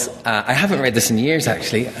called... I haven't read this in years,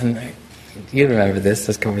 actually. And you remember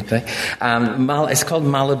this cover thing. It's called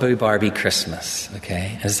Malibu Barbie Christmas.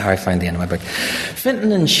 Okay, this is how I find the end of my book.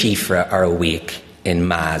 Fintan and Shifra are awake in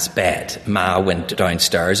Ma's bed. Ma went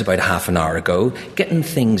downstairs about half an hour ago, getting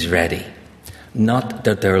things ready. Not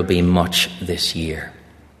that there'll be much this year.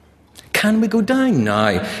 Can we go down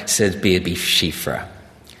now? Said baby Shifra.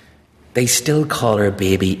 They still call her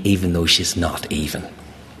baby even though she's not even.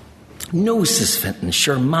 No, says Fintan,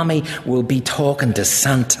 sure Mommy will be talking to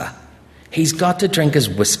Santa. He's got to drink his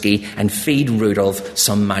whiskey and feed Rudolph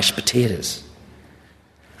some mashed potatoes.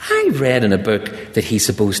 I read in a book that he's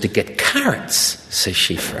supposed to get carrots, says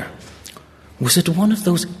Shifra. Was it one of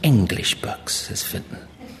those English books, says Fintan.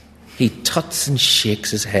 He tuts and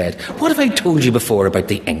shakes his head. What have I told you before about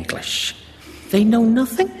the English? They know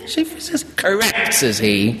nothing, Shifra says. Correct, says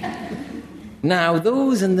he. Now,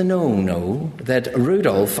 those in the know that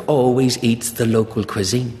Rudolph always eats the local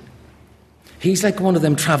cuisine. He's like one of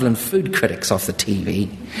them travelling food critics off the TV.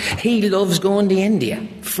 He loves going to India.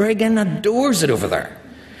 Friggin' adores it over there.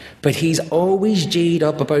 But he's always G'd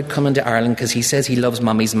up about coming to Ireland because he says he loves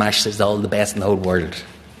Mummy's mash. It's all the best in the whole world.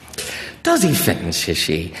 Does he, Fintan, says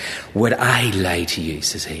she. Would I lie to you,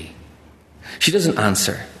 says he. She doesn't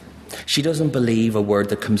answer. She doesn't believe a word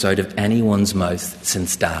that comes out of anyone's mouth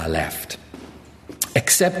since Da left.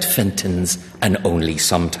 Except Fintan's, and only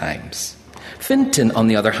sometimes. Fintan, on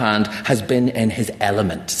the other hand, has been in his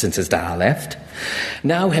element since his Da left.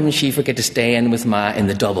 Now him and Shifra get to stay in with Ma in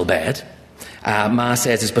the double bed. Ma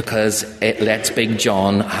says it's because it lets Big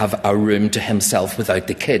John have a room to himself without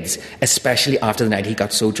the kids, especially after the night he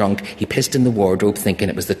got so drunk he pissed in the wardrobe thinking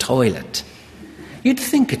it was the toilet. You'd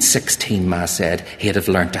think at 16, Ma said, he'd have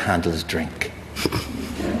learnt to handle his drink.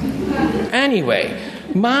 Anyway,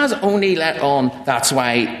 Ma's only let on, that's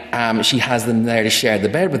why she has them there to share the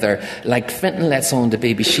bed with her, like Fintan lets on to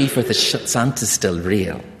baby Shifra that Santa's still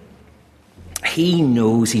real. He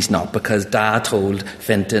knows he's not because Da told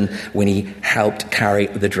Fintan when he helped carry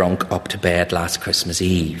the drunk up to bed last Christmas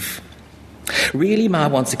Eve. Really, Ma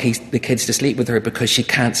wants the kids to sleep with her because she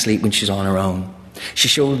can't sleep when she's on her own.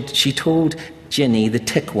 She told Ginny, the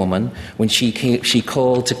tick woman, when she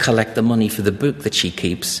called to collect the money for the book that she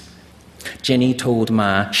keeps. Ginny told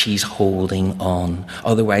Ma she's holding on.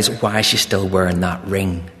 Otherwise, why is she still wearing that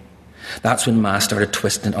ring? That's when Ma started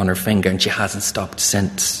twisting it on her finger and she hasn't stopped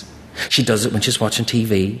since. She does it when she's watching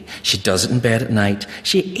TV. She does it in bed at night.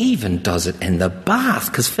 She even does it in the bath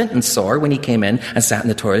because Fintan saw her when he came in and sat in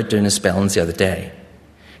the toilet doing his spellings the other day.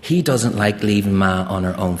 He doesn't like leaving Ma on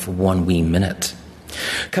her own for one wee minute.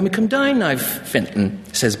 Can we come down now, Fintan,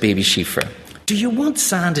 says baby Shifra. Do you want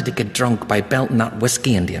Sandy to get drunk by belting that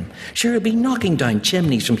whiskey into him? Sure, he'll be knocking down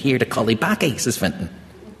chimneys from here to Cullybacky, says Fintan.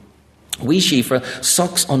 Wee Síofra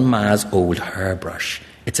sucks on Ma's old hairbrush.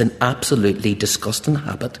 It's an absolutely disgusting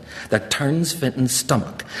habit that turns Fintan's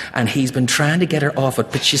stomach, and he's been trying to get her off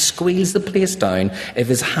it, but she squeals the place down if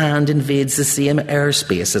his hand invades the same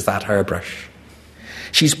airspace as that hairbrush.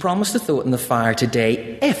 She's promised to throw it in the fire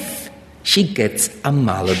today if she gets a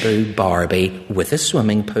Malibu Barbie with a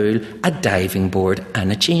swimming pool, a diving board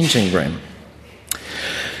and a changing room.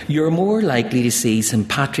 You're more likely to see St.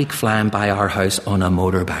 Patrick flying by our house on a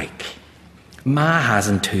motorbike. Ma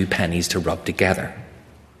hasn't 2 pennies to rub together.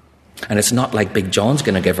 And it's not like Big John's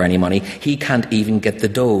going to give her any money. He can't even get the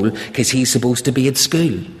dole because he's supposed to be at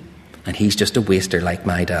school. And he's just a waster like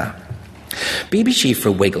my dad. Baby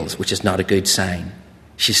Síofra wiggles, which is not a good sign.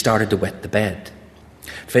 She started to wet the bed.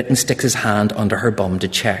 Fintan sticks his hand under her bum to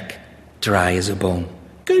check. Dry as a bone.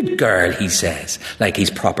 Good girl, he says, like he's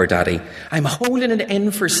proper daddy. I'm holding it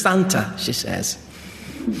in for Santa, she says.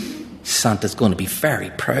 Santa's going to be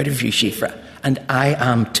very proud of you, Síofra. And I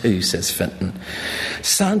am too, says Fintan.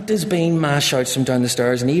 Santa's been, Ma shouts from down the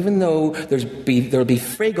stairs, and even though there'll be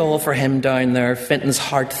frig all for him down there, Fintan's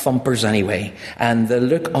heart thumpers anyway. And the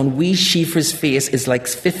look on wee Síofra's face is like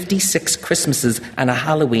 56 Christmases and a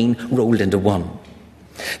Halloween rolled into one.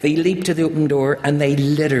 They leap to the open door and they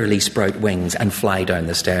literally sprout wings and fly down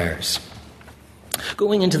the stairs.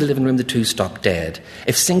 Going into the living room, the 2 stopped dead.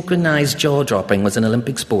 If synchronised jaw-dropping was an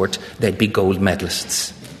Olympic sport, they'd be gold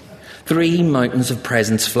medalists. 3 mountains of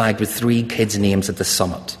presents flagged with 3 kids' names at the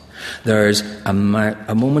summit. There's a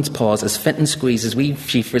moment's pause as Fintan squeezes wee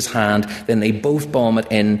Síofra's hand, then they both bomb it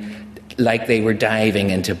in like they were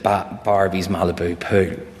diving into Barbie's Malibu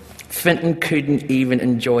pool. Fintan couldn't even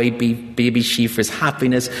enjoy baby Síofra's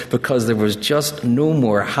happiness because there was just no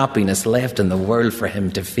more happiness left in the world for him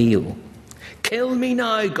to feel. Kill me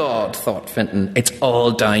now, God, thought Fintan. It's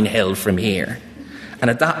all downhill from here. And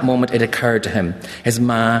at that moment it occurred to him,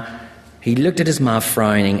 he looked at his ma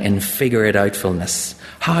frowning in figure-it-outfulness.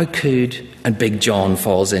 How could... And Big John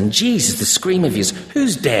falls in. Jesus, the scream of yous.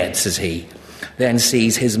 Who's dead, says he. Then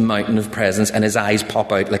sees his mountain of presents and his eyes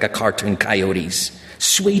pop out like a cartoon coyote's.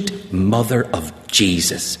 Sweet mother of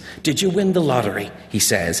Jesus. Did you win the lottery? He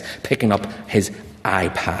says, picking up his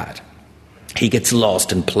iPad. He gets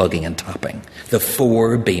lost in plugging and tapping. The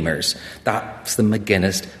 4 Beamers. That's the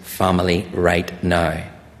McGuinness family right now.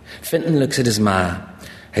 Fintan looks at his ma.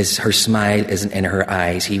 Her smile isn't in her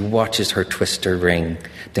eyes. He watches her twist her ring,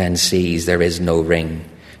 then sees there is no ring.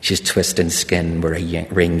 She's twisting skin where a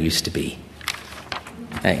ring used to be.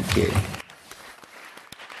 Thank you.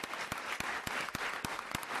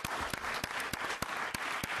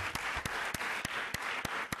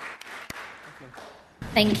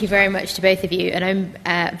 Thank you very much to both of you, and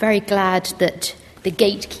I'm very glad that the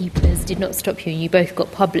gatekeepers did not stop you and you both got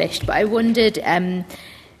published. But I wondered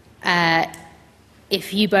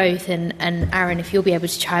if you both, and Aaron, if you'll be able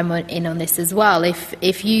to chime in on this as well,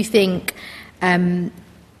 if you think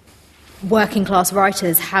working class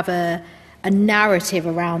writers have a narrative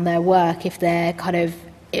around their work, if they're kind of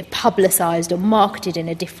publicised or marketed in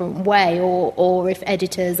a different way, or if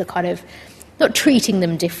editors are kind of not treating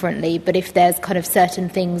them differently, but if there's kind of certain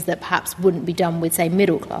things that perhaps wouldn't be done with, say,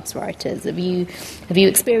 middle-class writers. Have you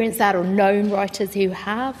experienced that or known writers who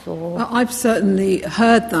have? Or? I've certainly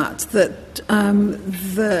heard that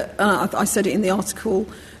I said it in the article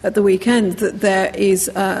at the weekend, that there is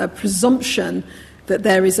a presumption that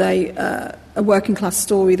there is a working-class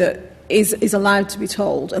story that is allowed to be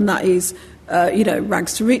told, and that is,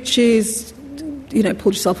 rags to riches,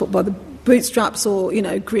 pull yourself up by the bootstraps, or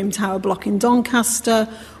Grim Tower Block in Doncaster,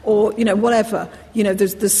 or whatever.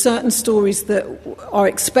 There's certain stories that are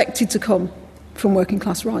expected to come from working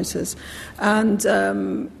class writers,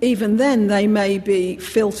 and even then they may be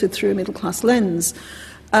filtered through a middle class lens.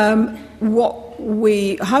 What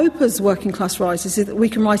we hope as working class writers is that we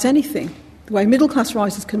can write anything. The way middle class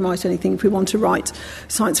writers can write anything. If we want to write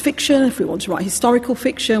science fiction, if we want to write historical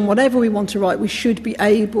fiction, whatever we want to write, we should be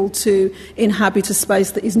able to inhabit a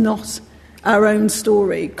space that is not our own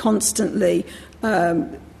story, constantly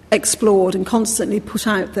explored and constantly put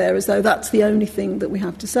out there as though that's the only thing that we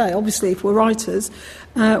have to say. Obviously, if we're writers,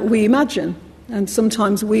 we imagine, and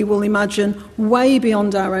sometimes we will imagine way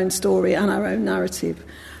beyond our own story and our own narrative.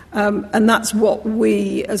 And that's what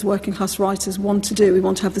we, as working class writers, want to do. We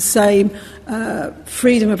want to have the same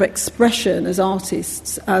freedom of expression as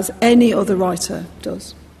artists as any other writer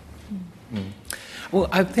does. Well,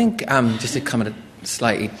 I think, just to come at a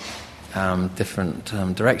slightly different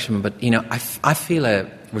direction, but I feel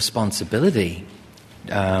a responsibility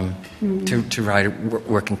to write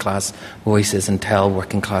working class voices and tell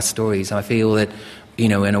working class stories. I feel that,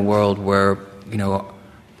 in a world where,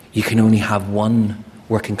 you can only have one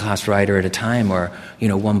working class writer at a time, or,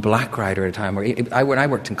 one black writer at a time. Or when I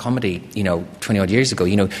worked in comedy, 20 odd years ago,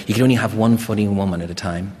 you could only have one funny woman at a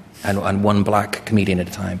time and one black comedian at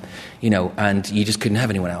a time, and you just couldn't have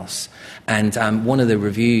anyone else. And one of the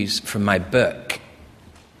reviews from my book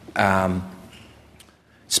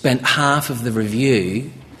spent half of the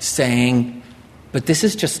review saying, but this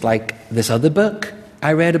is just like this other book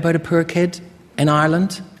I read about a poor kid in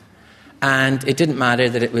Ireland. And it didn't matter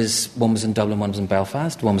that one was in Dublin, one was in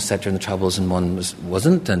Belfast, one was set during the Troubles and one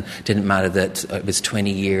wasn't, and it didn't matter that it was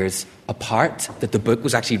 20 years apart, that the book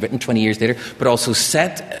was actually written 20 years later, but also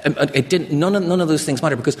set. None of those things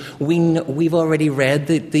matter, because we've already read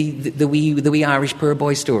the wee Irish poor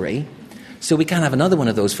boy story. So we can't have another one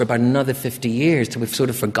of those for about another 50 years till we've sort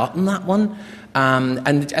of forgotten that one.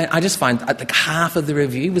 And I just find like half of the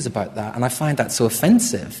review was about that, and I find that so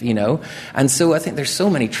offensive, And so I think there's so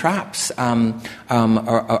many traps around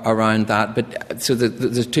that. But so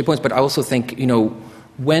there's 2 points. But I also think,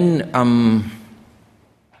 when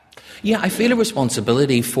I feel a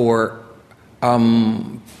responsibility for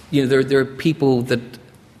there are people that,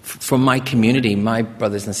 from my community, my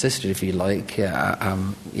brothers and sisters, if you like,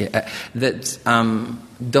 that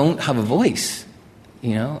don't have a voice,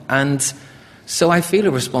 and so I feel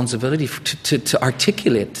a responsibility to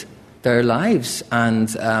articulate their lives and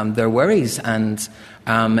their worries, and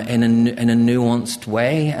in a nuanced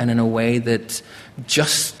way, and in a way that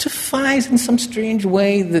justifies, in some strange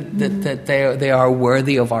way, that they are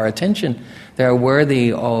worthy of our attention, they are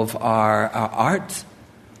worthy of our art.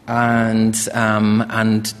 And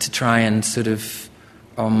to try and sort of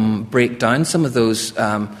break down some of those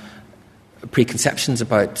preconceptions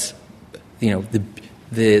about,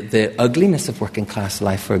 the ugliness of working class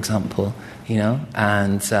life, for example,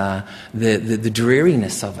 and the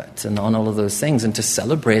dreariness of it, and on all of those things, and to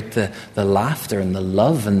celebrate the laughter and the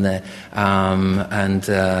love and the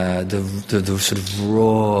sort of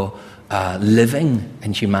raw living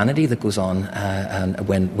and humanity that goes on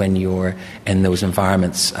when you're in those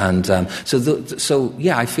environments, and so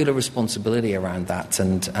I feel a responsibility around that,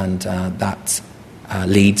 and that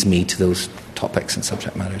leads me to those topics and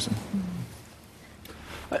subject matters.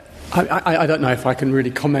 I don't know if I can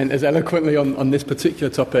really comment as eloquently on this particular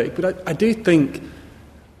topic, but I do think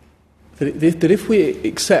that if we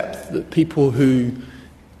accept that people who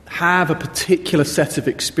have a particular set of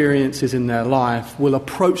experiences in their life will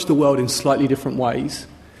approach the world in slightly different ways,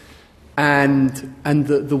 and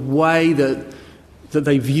the way that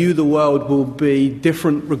they view the world will be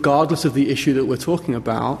different regardless of the issue that we're talking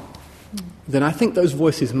about, then I think those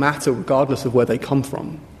voices matter regardless of where they come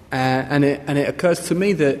from. And it occurs to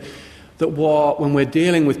me that when we're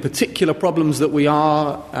dealing with particular problems that we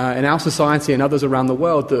are in our society and others around the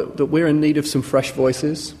world, that we're in need of some fresh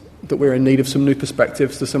voices, that we're in need of some new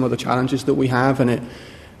perspectives to some of the challenges that we have, and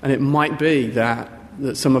it might be that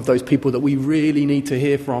some of those people that we really need to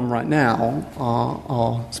hear from right now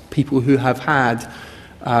are people who have had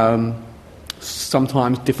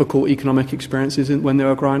sometimes difficult economic experiences when they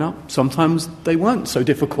were growing up. Sometimes they weren't so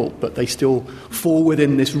difficult, but they still fall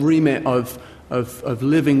within this remit of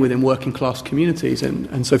living within working class communities.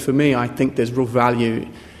 And so for me, I think there's real value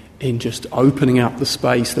in just opening up the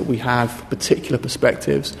space that we have particular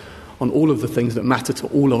perspectives on all of the things that matter to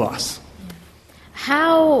all of us.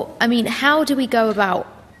 How do we go about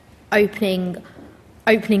opening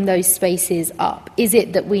those spaces up? Is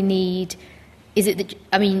it that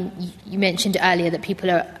you mentioned earlier that people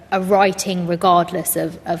are writing regardless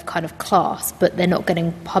of kind of class, but they're not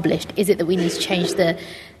getting published. Is it that we need to change the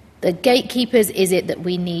gatekeepers? Is it that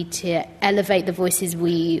we need to elevate the voices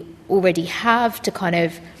we already have to kind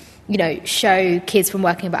of, show kids from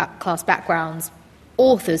working class backgrounds,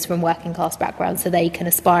 authors from working class backgrounds, so they can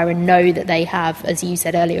aspire and know that they have, as you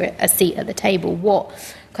said earlier, a seat at the table? What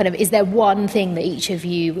kind of, is there one thing that each of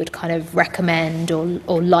you would kind of recommend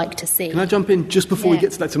or like to see? Can I jump in just before we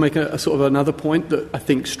get to that to make a sort of another point that I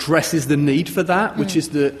think stresses the need for that, which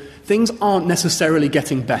is that things aren't necessarily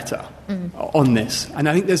getting better on this. And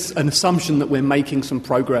I think there's an assumption that we're making some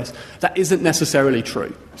progress. That isn't necessarily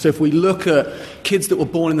true. So if we look at kids that were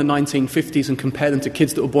born in the 1950s and compare them to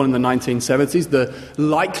kids that were born in the 1970s, the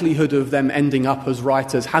likelihood of them ending up as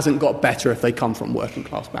writers hasn't got better if they come from working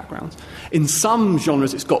class backgrounds. In some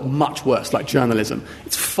genres, it's got much worse, like journalism.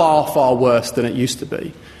 It's far, far worse than it used to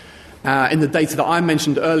be. In the data that I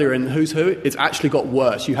mentioned earlier in Who's Who, it's actually got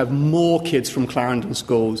worse. You have more kids from Clarendon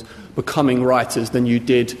schools becoming writers than you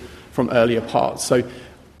did from earlier parts. So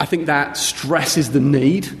I think that stresses the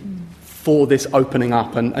need for this opening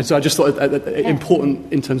up. And so I just thought it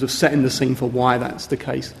important in terms of setting the scene for why that's the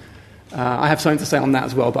case. I have something to say on that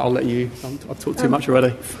as well, but I'll let you. I've talked too much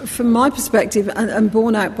already. From my perspective, and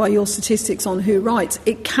borne out by your statistics on who writes,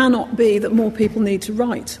 it cannot be that more people need to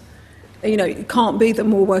write. You know, it can't be that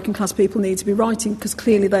more working class people need to be writing, because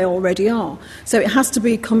clearly they already are. So it has to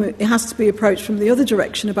be approached from the other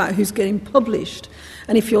direction about who's getting published.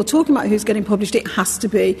 And if you're talking about who's getting published, it has to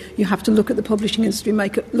be, you have to look at the publishing industry,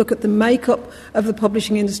 look at the makeup of the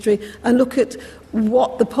publishing industry, and look at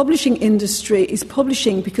what the publishing industry is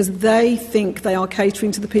publishing, because they think they are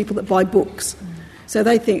catering to the people that buy books. So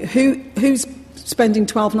they think, who's spending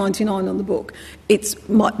 $12.99 on the book?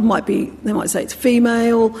 They might say it's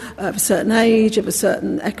female, of a certain age, of a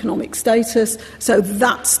certain economic status. So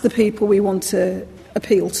that's the people we want to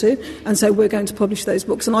appeal to, and so we're going to publish those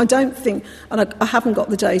books. And I don't think, and I haven't got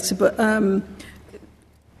the data, but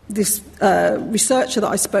this researcher that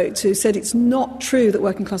I spoke to said it's not true that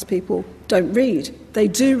working class people don't read. They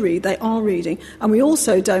do read, they are reading, and we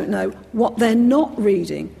also don't know what they're not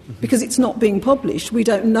reading, because it's not being published. We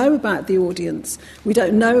don't know about the audience. We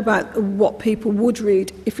don't know about what people would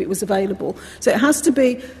read if it was available. So it has to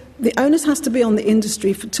be, the onus has to be on the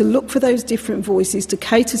industry to look for those different voices, to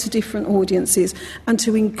cater to different audiences, and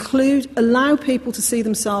to allow people to see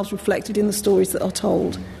themselves reflected in the stories that are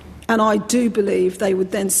told. And I do believe they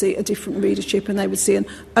would then see a different readership, and they would see an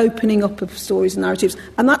opening up of stories and narratives.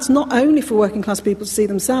 And that's not only for working class people to see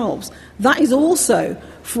themselves, that is also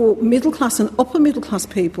for middle class and upper middle class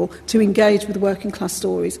people to engage with working class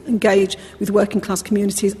stories, engage with working class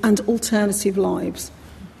communities and alternative lives.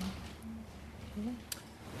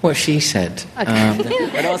 What she said. Okay.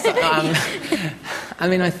 But also, I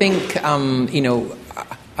mean, I think, I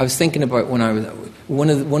was thinking about when I was, one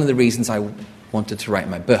of the reasons I wanted to write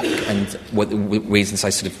my book, and what the reasons I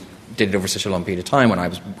sort of did it over such a long period of time when I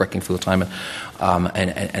was working full-time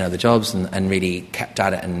and other jobs, and really kept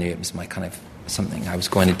at it and knew it was my kind of something I was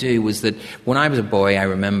going to do, was that when I was a boy, I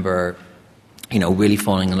remember, really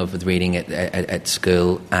falling in love with reading at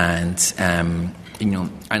school, and, and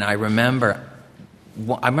I remember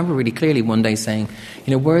really clearly one day saying,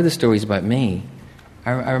 where are the stories about me?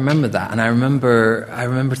 I remember that, and I remember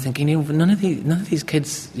thinking, none of these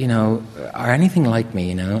kids, are anything like me,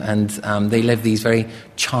 and they live these very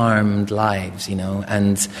charmed lives,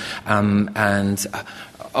 and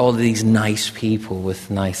all these nice people with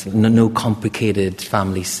no complicated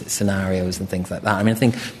family scenarios and things like that. I mean, I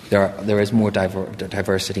think there is more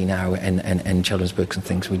diversity now in children's books and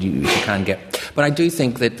things you can get, but I do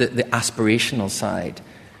think that the aspirational side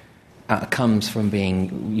comes from being,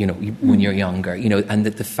 when you're younger, and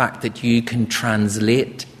that the fact that you can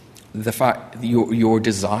translate the fact your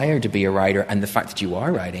desire to be a writer and the fact that you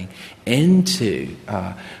are writing into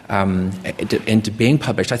being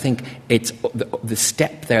published. I think it's the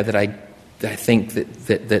step there that I think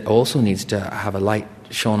that also needs to have a light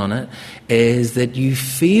shone on it, is that you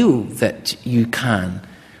feel that you can.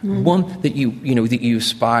 One, that that you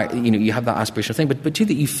aspire, you have that aspirational thing, but two,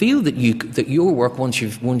 that you feel that your work, once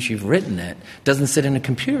you've written it, doesn't sit in a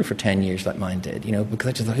computer for 10 years like mine did, because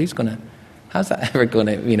I just thought, how's that ever going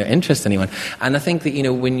to, interest anyone? And I think that,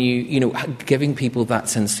 when you, giving people that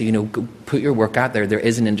sense to, put your work out there, there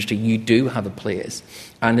is an industry, you do have a place,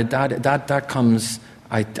 and that comes.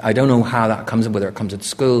 I don't know how that comes, whether it comes at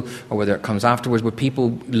school or whether it comes afterwards, but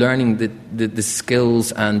people learning the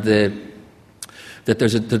skills and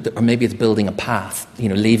or maybe it's building a path,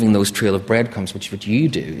 leaving those trail of breadcrumbs, which you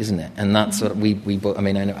do, isn't it? And that's what we both. I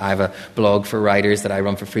mean, I have a blog for writers that I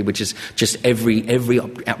run for free, which is just every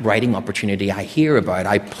writing opportunity I hear about,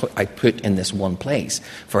 I put in this one place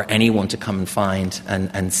for anyone to come and find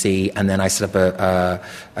and see. And then I set up a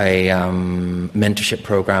mentorship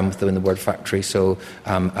program within the Word Factory, so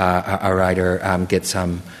a writer gets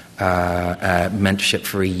mentorship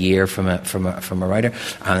for a year from a writer,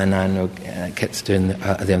 and then I know Kit's doing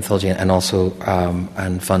the anthology, and also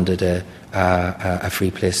and funded a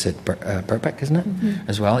free place at Birkbeck, isn't it,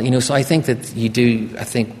 as well? So I think that you do. I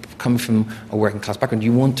think coming from a working class background,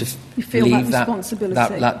 you want to leave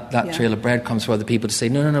that trail of breadcrumbs for other people to say,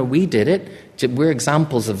 no, we did it. We're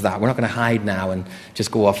examples of that. We're not going to hide now and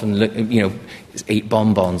just go off and look, eat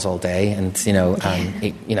bonbons all day, and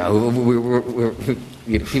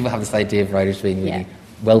people have this idea of writers being really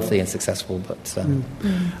wealthy and successful, but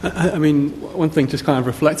I mean, one thing, just kind of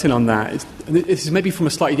reflecting on that, is this is maybe from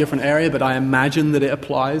a slightly different area, but I imagine that it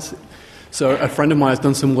applies. So a friend of mine has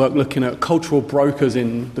done some work looking at cultural brokers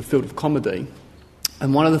in the field of comedy,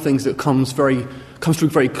 and one of the things that comes through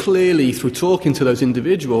very clearly through talking to those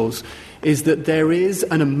individuals is that there is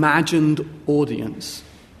an imagined audience.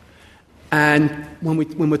 And when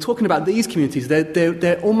we're talking about these communities,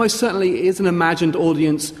 there almost certainly is an imagined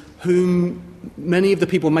audience whom many of the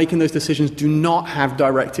people making those decisions do not have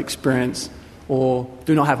direct experience or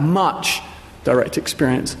do not have much direct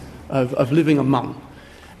experience of living among.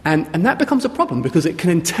 And that becomes a problem because it can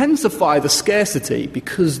intensify the scarcity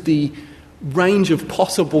because the range of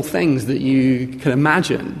possible things that you can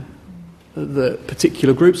imagine that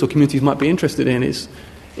particular groups or communities might be interested in is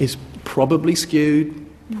probably skewed,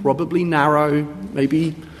 probably narrow,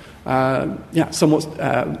 maybe somewhat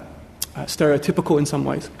stereotypical in some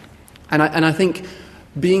ways. And I think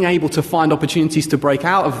being able to find opportunities to break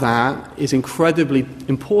out of that is incredibly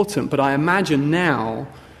important. But I imagine now,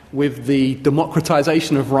 with the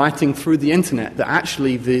democratization of writing through the internet, that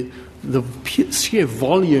actually the sheer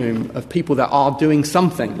volume of people that are doing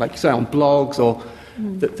something, like you say, on blogs, or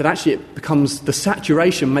that actually it becomes, the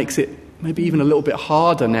saturation makes it maybe even a little bit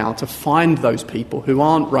harder now to find those people who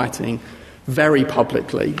aren't writing very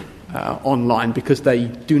publicly online because they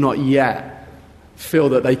do not yet feel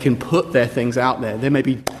that they can put their things out there.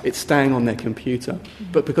 Maybe it's staying on their computer,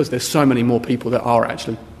 but because there's so many more people that are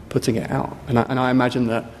actually putting it out. And I imagine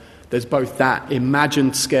that there's both that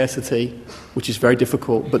imagined scarcity, which is very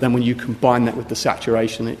difficult, but then when you combine that with the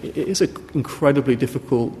saturation, it is an incredibly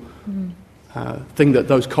difficult thing that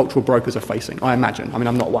those cultural brokers are facing, I imagine. I mean,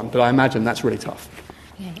 I'm not one, but I imagine that's really tough.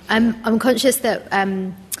 Okay. I'm conscious that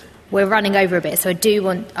we're running over a bit, so I do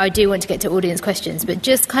want to get to audience questions, but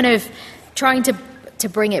just kind of trying to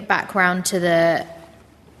bring it back round to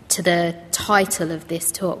the title of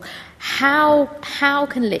this talk. How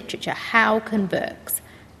can literature, how can books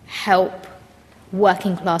help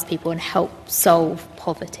working class people and help solve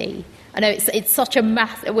poverty? I know it's such a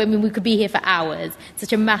massive. I mean, we could be here for hours. It's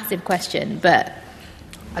such a massive question, but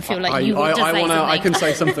I feel like you want to say something. I can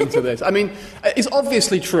say something to this. I mean, it's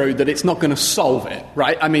obviously true that it's not going to solve it,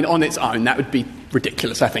 right? I mean, on its own, that would be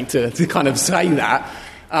ridiculous, I think, to kind of say that.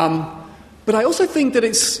 But I also think that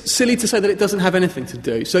it's silly to say that it doesn't have anything to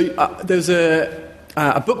do. So there's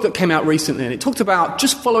a book that came out recently, and it talked about,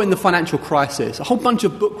 just following the financial crisis, a whole bunch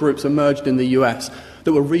of book groups emerged in the US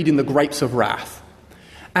that were reading The Grapes of Wrath.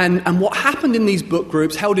 And what happened in these book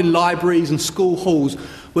groups, held in libraries and school halls,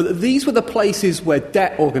 were that these were the places where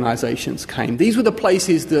debt organisations came. These were the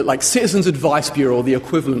places that, like, Citizens Advice Bureau or the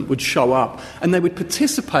equivalent would show up, and they would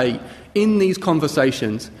participate in these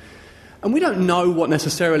conversations. And we don't know what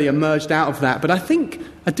necessarily emerged out of that, but I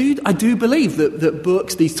do believe that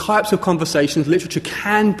books, these types of conversations, literature,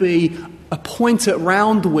 can be a point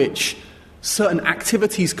around which certain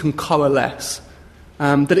activities can coalesce,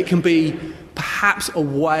 that it can be perhaps a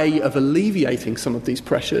way of alleviating some of these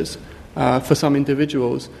pressures for some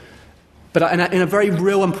individuals, but in a very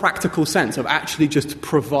real and practical sense of actually just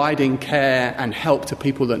providing care and help to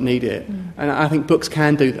people that need it. And I think books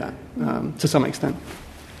can do that to some extent.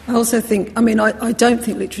 I also think, I don't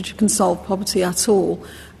think literature can solve poverty at all,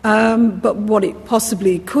 but what it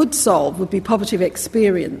possibly could solve would be poverty of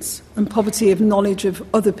experience and poverty of knowledge of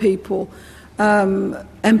other people,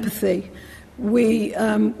 empathy. We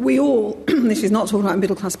all, this is not talking about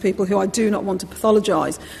middle-class people who I do not want to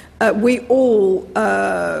pathologise, we all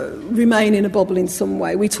remain in a bubble in some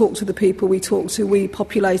way. We talk to the people we talk to, we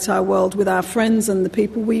populate our world with our friends and the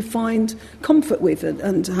people we find comfort with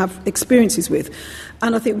and have experiences with.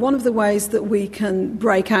 And I think one of the ways that we can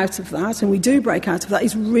break out of that, and we do break out of that,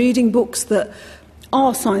 is reading books that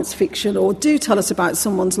are science fiction or do tell us about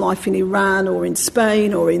someone's life in Iran or in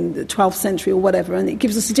Spain or in the 12th century or whatever, and it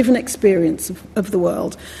gives us a different experience of the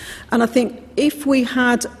world. And I think if we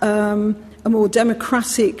had a more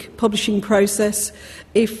democratic publishing process,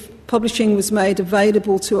 if publishing was made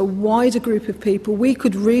available to a wider group of people, we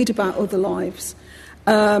could read about other lives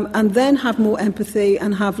and then have more empathy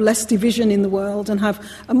and have less division in the world and have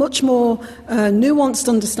a much more nuanced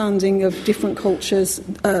understanding of different cultures.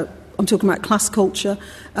 I'm talking about class culture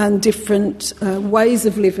and different ways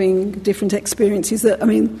of living, different experiences.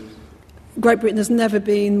 Great Britain has never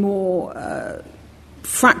been more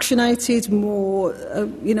fractionated, more,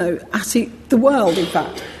 the world, in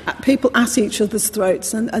fact. People at each other's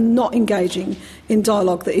throats and not engaging in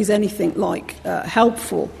dialogue that is anything like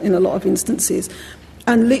helpful in a lot of instances.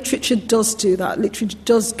 And literature does do that. Literature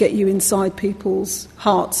does get you inside people's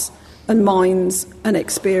hearts and minds and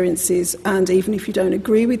experiences, and even if you don't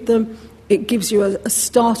agree with them, it gives you a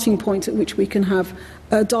starting point at which we can have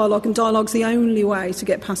a dialogue, and dialogue's the only way to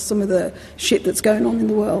get past some of the shit that's going on in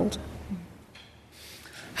the world.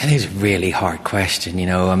 It is a really hard question,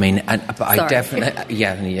 but I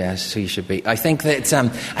definitely, so you should be. I think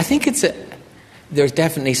that there's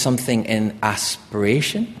definitely something in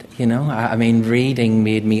aspiration. I mean, reading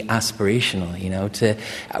made me aspirational.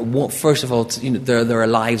 First of all, there are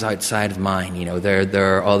lives outside of mine.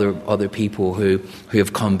 There are other people who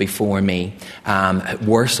have come before me,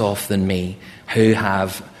 worse off than me, who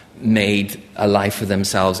have made a life for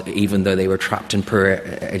themselves, even though they were trapped in poor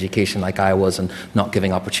education like I was, and not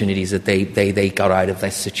giving opportunities, that they got out of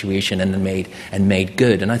this situation and made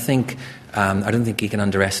good. And I think. I don't think you can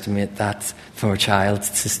underestimate that for a child,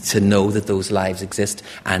 to know that those lives exist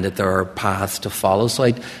and that there are paths to follow.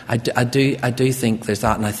 So I do think there's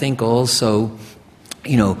that, and I think also,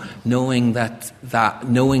 knowing that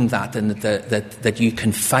and that you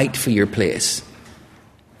can fight for your place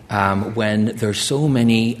when there's so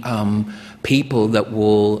many people that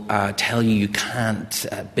will tell you you can't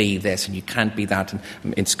be this and you can't be that. And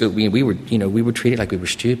in school, we were treated like we were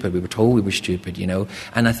stupid. We were told we were stupid,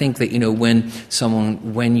 And I think that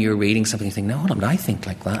when you're reading something, you think, no, hold on, I think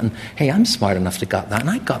like that, and hey, I'm smart enough to got that, and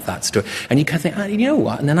I got that story, and you kind of think, you know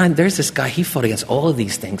what? And then there's this guy, he fought against all of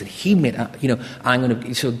these things, and he made, I'm going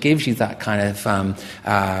to. So it gives you that kind of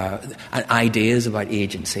ideas about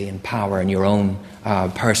agency and power and your own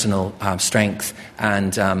personal strength,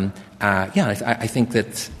 and I think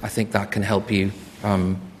that can help you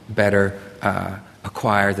better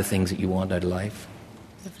acquire the things that you want out of life.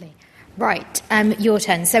 Lovely. Right, your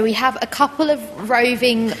turn. So we have a couple of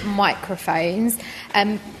roving microphones.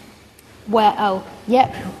 One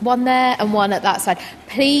there and one at that side.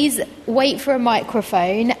 Please wait for a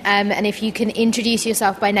microphone, and if you can introduce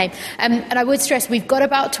yourself by name. And I would stress, we've got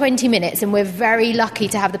about 20 minutes, and we're very lucky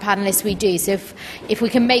to have the panellists we do. So if we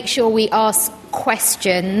can make sure we ask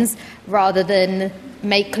questions rather than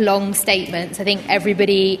make long statements, I think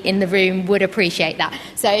everybody in the room would appreciate that.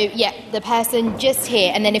 So, the person just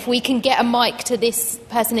here, and then if we can get a mic to this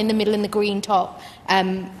person in the middle in the green top,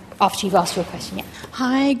 after you've asked your question. Yeah.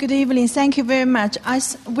 Hi, good evening. Thank you very much.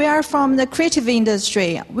 We are from the creative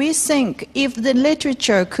industry. We think if the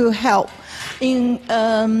literature could help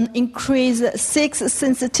increase sixth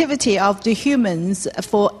sensitivity of the humans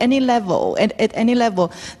for any level, at any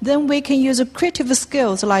level, then we can use creative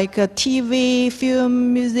skills like TV,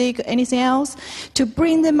 film, music, anything else, to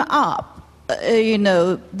bring them up.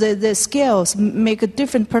 The skills make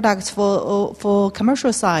different products for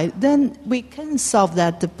commercial side, then we can solve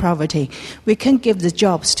the poverty. We can give the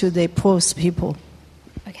jobs to the poorest people.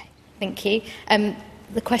 Okay, thank you.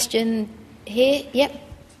 The question here, yep.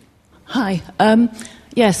 Hi.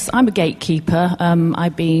 Yes, I'm a gatekeeper.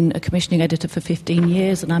 I've been a commissioning editor for 15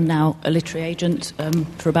 years, and I'm now a literary agent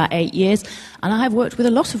for about 8 years. And I have worked with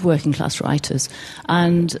a lot of working class writers,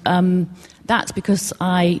 and that's because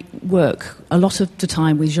I work a lot of the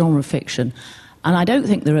time with genre fiction. And I don't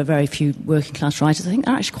think there are very few working class writers. I think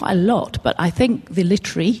there are actually quite a lot. But I think the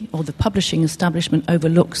literary or the publishing establishment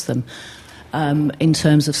overlooks them in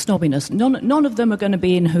terms of snobbiness. None of them are going to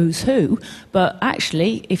be in Who's Who. But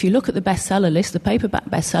actually, if you look at the bestseller list, the paperback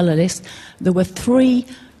bestseller list, there were 3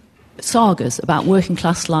 sagas about working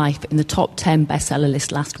class life in the top 10 bestseller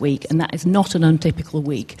list last week, and that is not an untypical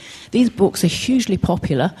week. These books are hugely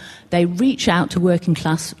popular. They reach out to working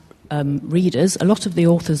class readers. A lot of the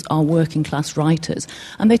authors are working class writers,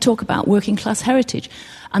 and they talk about working class heritage,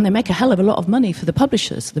 and they make a hell of a lot of money for the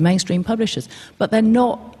publishers, the mainstream publishers, but they're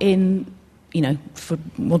not in, for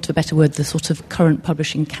want of a better word, the sort of current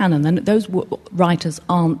publishing canon. And those writers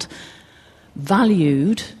aren't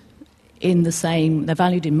valued in the same, they're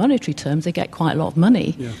valued in monetary terms, they get quite a lot of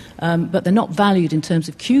money, but they're not valued in terms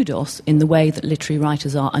of kudos in the way that literary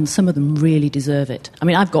writers are, and some of them really deserve it. I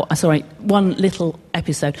mean, one little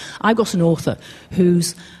episode. I've got an author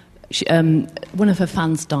whose, one of her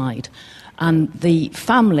fans died, and the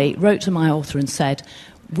family wrote to my author and said,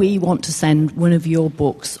 we want to send one of your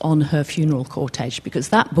books on her funeral cortege, because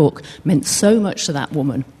that book meant so much to that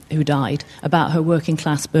woman who died about her working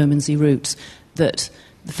class Bermondsey roots that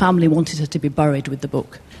the family wanted her to be buried with the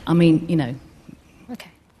book. I mean,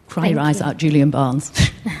 Okay. Cry your eyes out, Julian Barnes.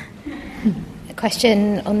 A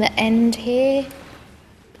question on the end here.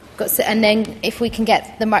 And then if we can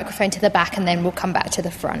get the microphone to the back, and then we'll come back to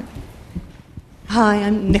the front. Hi,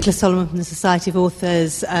 I'm Nicola Solomon from the Society of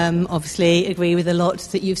Authors. Obviously agree with a lot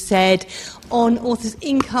that you've said. On authors'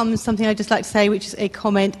 income, something I'd just like to say, which is a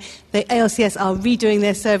comment. The ALCS are redoing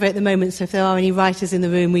their survey at the moment, so if there are any writers in the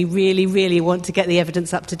room, we really, really want to get the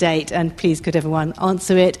evidence up to date, and please could everyone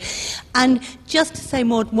answer it. And just to say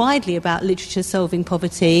more widely about literature solving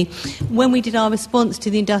poverty, when we did our response to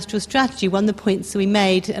the industrial strategy, one of the points that we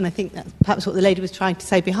made, and I think that's perhaps what the lady was trying to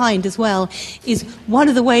say behind as well, is one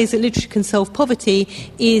of the ways that literature can solve poverty property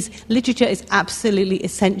is literature is absolutely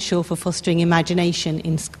essential for fostering imagination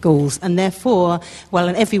in schools and therefore,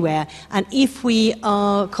 and everywhere. And if we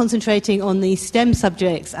are concentrating on the STEM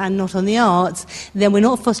subjects and not on the arts, then we're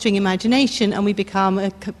not fostering imagination and we become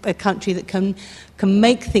a country that can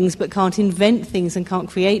make things but can't invent things and can't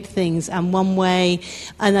create things. And one way,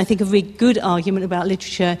 and I think a really good argument about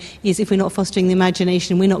literature is if we're not fostering the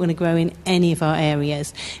imagination, we're not going to grow in any of our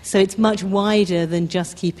areas. So it's much wider than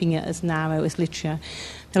just keeping it as narrow as literature.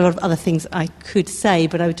 There are a lot of other things I could say,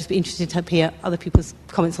 but I would just be interested to hear other people's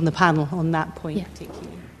comments on the panel on that point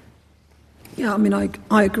particularly. Yeah, I mean,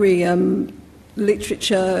 I agree.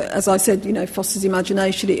 Literature, as I said, fosters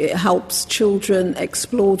imagination. It helps children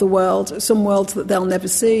explore the world, some worlds that they'll never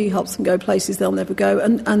see, helps them go places they'll never go,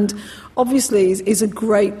 and obviously is a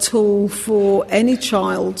great tool for any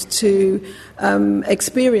child to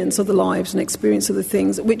experience other lives and experience other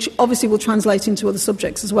things, which obviously will translate into other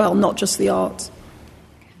subjects as well, not just the arts.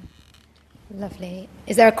 Lovely.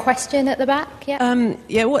 Is there a question at the back? Yeah.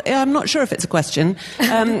 I'm not sure if it's a question.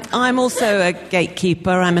 I'm also a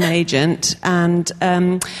gatekeeper. I'm an agent, and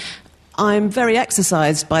I'm very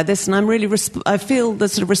exercised by this, and I feel the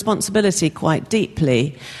sort of responsibility quite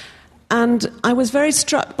deeply. And I was very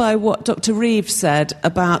struck by what Dr. Reeves said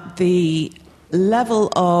about the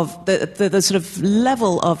level of the sort of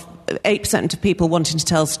level of 8% of people wanting to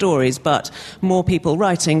tell stories, but more people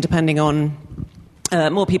writing, depending on.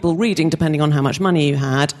 More people reading depending on how much money you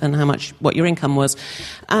had and what your income was.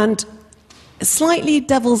 And slightly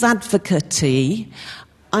devil's advocate-y,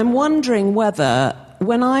 I'm wondering whether,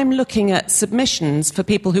 when I'm looking at submissions for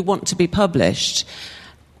people who want to be published,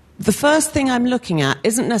 the first thing I'm looking at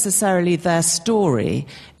isn't necessarily their story,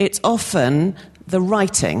 it's often the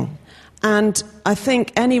writing. And I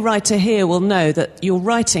think any writer here will know that your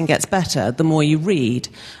writing gets better the more you read.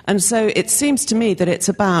 And so it seems to me that it's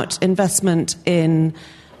about investment in,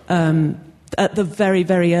 at the very,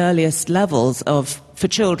 very earliest levels for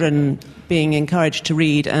children being encouraged to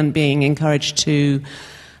read and being encouraged to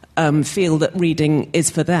feel that reading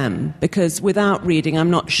is for them. Because without reading,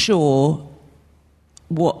 I'm not sure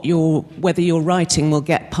whether your writing will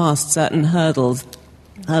get past certain hurdles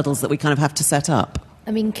that we kind of have to set up. I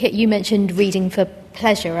mean, Kit, you mentioned reading for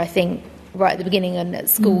pleasure, I think, right at the beginning, and at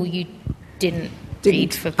school you didn't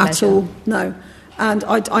read for pleasure. At all, no. And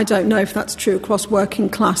I don't know if that's true across working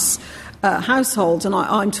class households, and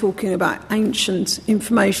I'm talking about ancient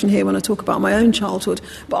information here when I talk about my own childhood,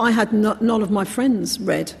 but I had none of my friends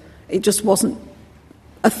read. It just wasn't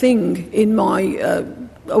a thing in my,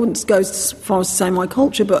 I wouldn't go as far as to say my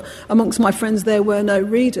culture, but amongst my friends there were no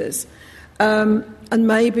readers. And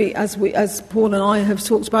maybe, as Paul and I have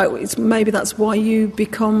talked about, maybe that's why you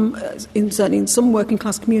become, certainly in some working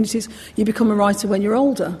class communities, you become a writer when you're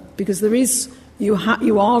older, because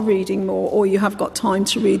you are reading more, or you have got time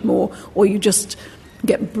to read more, or you just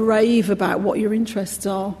get brave about what your interests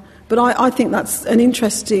are. But I think that's an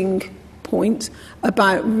interesting point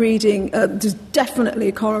about reading. There's definitely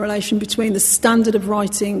a correlation between the standard of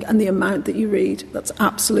writing and the amount that you read. That's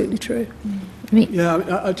absolutely true. Yeah,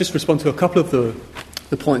 I'll just respond to a couple of the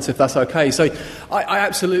points, if that's okay. So I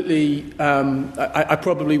absolutely, I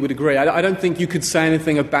probably would agree. I don't think you could say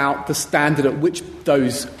anything about the standard at which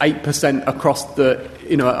those 8% across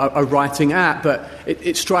are writing at, but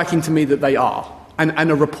it's striking to me that they are, and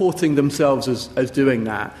are reporting themselves as doing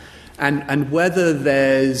that. And whether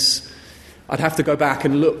there's... I'd have to go back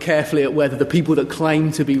and look carefully at whether the people that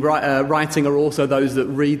claim to be writing are also those that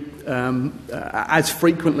read as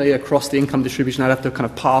frequently across the income distribution. I'd have to kind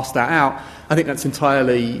of parse that out. I think that's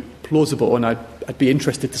entirely plausible, and I'd be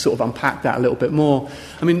interested to sort of unpack that a little bit more.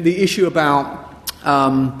 I mean, the issue about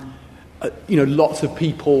lots of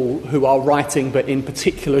people who are writing but in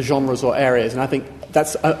particular genres or areas, and I think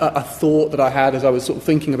that's a thought that I had as I was sort of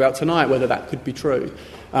thinking about tonight, whether that could be true.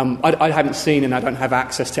 I haven't seen, and I don't have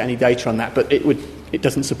access to any data on that, but it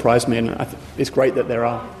doesn't surprise me, and it's great that there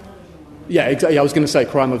are. Yeah, exactly. I was going to say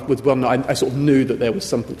crime was well known. I sort of knew that there was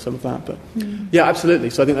some of that, but yeah, absolutely.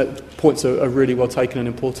 So I think that points are really well taken and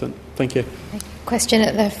important. Thank you. Question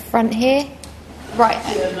at the front here. Right.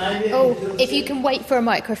 If you can wait for a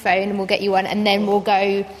microphone, and we'll get you one, and then we'll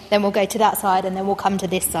go to that side, and then we'll come to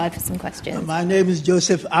this side for some questions. My name is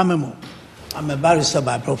Joseph Amemo. I'm a barrister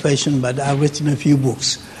by profession, but I've written a few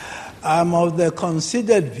books. I'm of the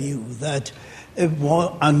considered view that if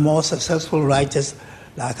more and more successful writers,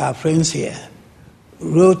 like our friends here,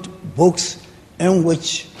 wrote books in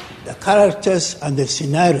which the characters and the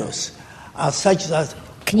scenarios are such that...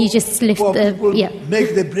 Can you just lift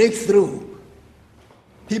make the breakthrough.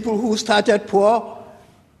 People who started poor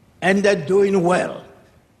ended doing well.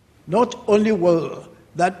 Not only well,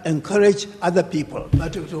 that encourage other people,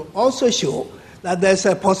 but to also show that there's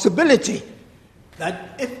a possibility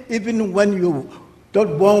that even when you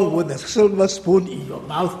don't born with a silver spoon in your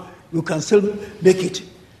mouth, you can still make it.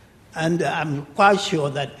 And I'm quite sure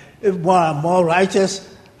that if more and more writers,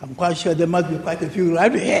 I'm quite sure there must be quite a few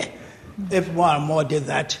right here, if more and more did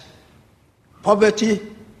that, poverty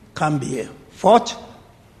can be fought,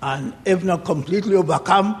 and if not completely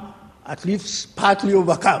overcome, at least partly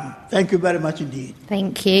overcome. Thank you very much indeed.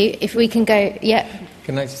 Thank you. If we can go, yeah.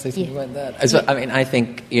 Can I just say something about that? I mean, I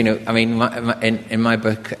think, in my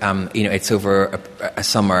book, it's over a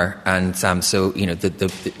summer, and so,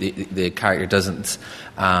 the character doesn't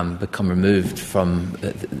become removed from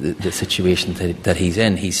the situation that he's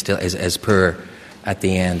in. He's still as poor at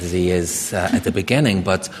the end as he is at the beginning.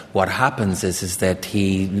 But what happens is that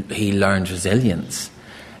he learns resilience,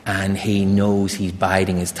 and he knows he's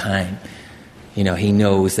biding his time. He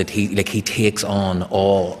knows that he takes on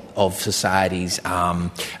all of society's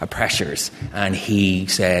pressures, and he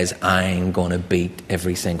says, I'm going to beat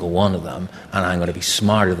every single one of them, and I'm going to be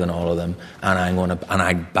smarter than all of them, and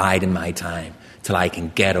I bide in my time till I can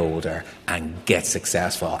get older and get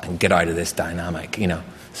successful and get out of this dynamic.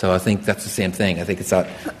 So I think that's the same thing. I think it's that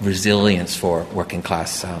resilience for working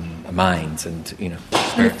class minds and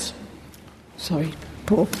spirits. Sorry,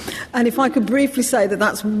 Paul. And if I could briefly say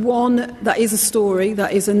that is a story,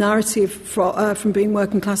 that is a narrative from being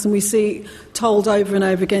working class, and we see told over and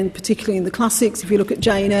over again, particularly in the classics. If you look at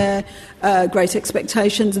Jane Eyre, Great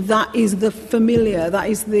Expectations, that is the familiar, that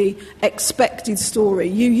is the expected story.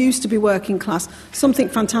 You used to be working class, something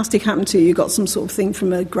fantastic happened to you, you got some sort of thing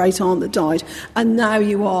from a great aunt that died, and now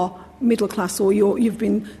you are middle class, or you've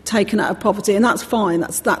been taken out of poverty, and that's fine.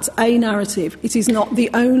 That's a narrative. It is not the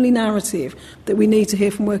only narrative that we need to hear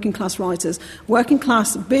from working class writers.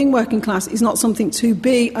 Being working class is not something to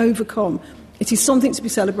be overcome. It is something to be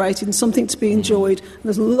celebrated and something to be enjoyed. And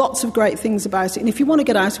there's lots of great things about it. And if you want to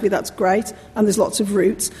get out of it, that's great. And there's lots of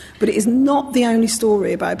routes. But it is not the only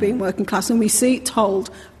story about being working class. And we see it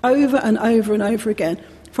told over and over and over again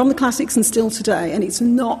from the classics and still today. And it's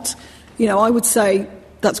not, I would say,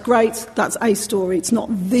 that's great, that's a story. It's not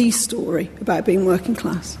the story about being working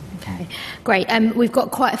class. Okay, great. We've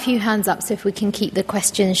got quite a few hands up, so if we can keep the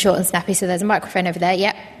questions short and snappy. So there's a microphone over there,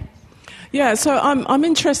 yep. Yeah, so I'm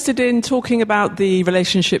interested in talking about the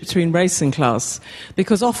relationship between race and class,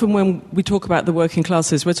 because often when we talk about the working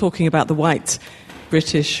classes, we're talking about the white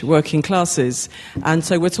British working classes. And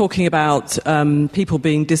so we're talking about people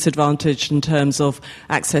being disadvantaged in terms of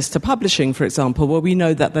access to publishing, for example, where we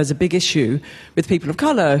know that there's a big issue with people of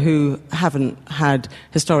colour who haven't had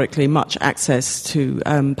historically much access to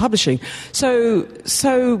publishing. So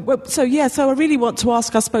I really want to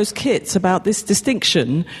ask, I suppose, Kit, about this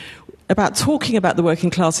distinction about talking about the working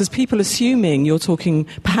classes, people assuming you're talking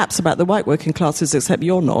perhaps about the white working classes, except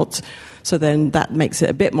you're not. So then that makes it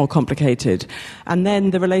a bit more complicated. And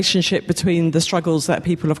then the relationship between the struggles that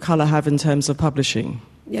people of colour have in terms of publishing.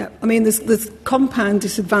 Yeah, I mean, there's compound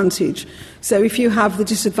disadvantage. So if you have the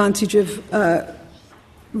disadvantage of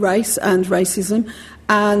race and racism,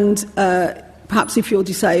 and perhaps if you're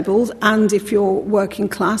disabled, and if you're working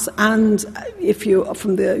class, and if you're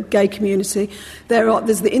from the gay community,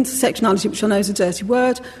 there's the intersectionality, which I know is a dirty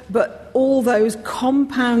word, but all those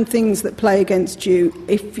compound things that play against you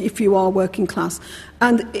if you are working class.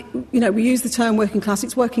 And, we use the term working class.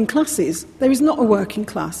 It's working classes. There is not a working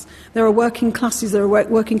class. There are working classes, there are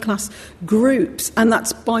working class groups, and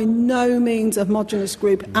that's by no means a homogenous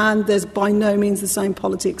group, and there's by no means the same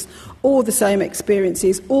politics or the same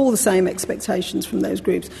experiences or the same expectations from those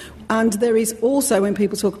groups. And there is also, when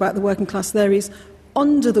people talk about the working class, there is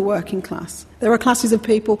under the working class. There are classes of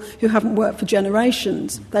people who haven't worked for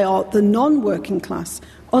generations. They are the non-working class,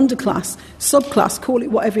 underclass, subclass, call it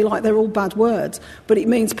whatever you like. They're all bad words. But it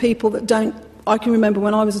means people that don't... I can remember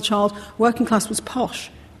when I was a child, working class was posh.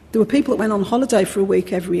 There were people that went on holiday for a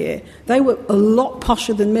week every year. They were a lot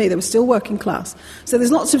posher than me. They were still working class. So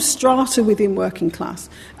there's lots of strata within working class.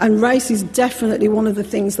 And race is definitely one of the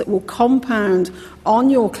things that will compound on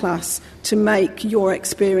your class to make your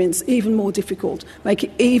experience even more difficult, make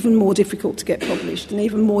it even more difficult to get published, and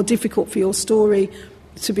even more difficult for your story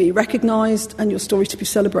to be recognised and your story to be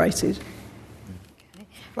celebrated. Okay.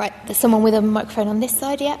 Right, there's someone with a microphone on this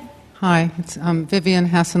side, yeah? Hi, it's Vivian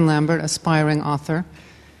Hassan-Lambert, aspiring author.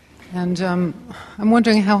 And I'm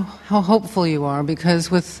wondering how hopeful you are, because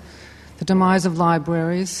with the demise of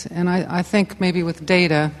libraries, and I think maybe with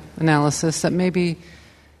data analysis, that maybe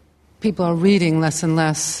people are reading less and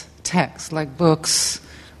less text, like books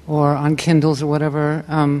or on Kindles or whatever.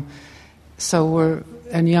 So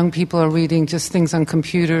and young people are reading just things on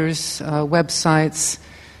computers, websites.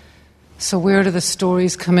 So where do the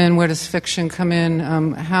stories come in? Where does fiction come in?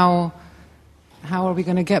 How are we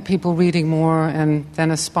going to get people reading more and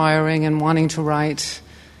then aspiring and wanting to write?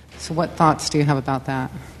 So what thoughts do you have about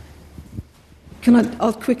that?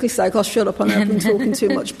 I'll quickly say, I'll shut up, I know I've been talking too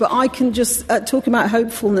much, but I can just talk about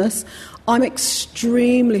hopefulness. I'm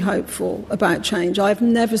extremely hopeful about change. I've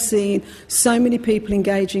never seen so many people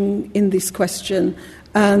engaging in this question.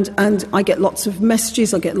 And I get lots of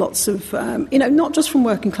messages, I get lots of, not just from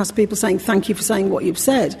working class people saying thank you for saying what you've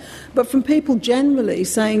said, but from people generally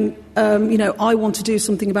saying, I want to do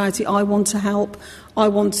something about it, I want to help, I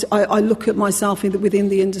look at myself within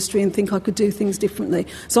the industry and think I could do things differently.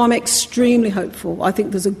 So I'm extremely hopeful. I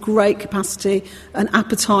think there's a great capacity and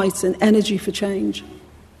appetite and energy for change.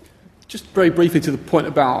 Just very briefly to the point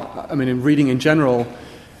about, in reading in general,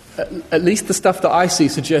 at least the stuff that I see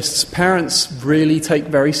suggests parents really take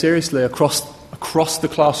very seriously across the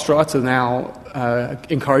class strata now,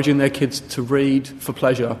 encouraging their kids to read for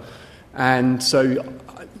pleasure. And so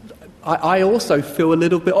I also feel a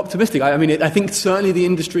little bit optimistic. I think certainly the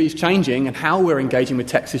industry is changing and how we're engaging with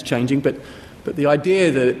text is changing, but the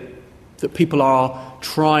idea that people are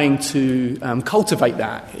trying to cultivate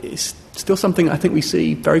that is still something I think we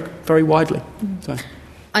see very, very widely. So.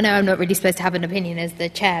 I know I'm not really supposed to have an opinion as the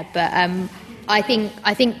chair, but I think,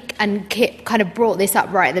 and Kit kind of brought this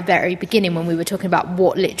up right at the very beginning when we were talking about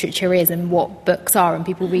what literature is and what books are and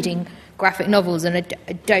people reading graphic novels. And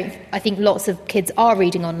I think lots of kids are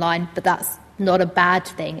reading online, but that's not a bad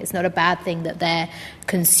thing. It's not a bad thing that they're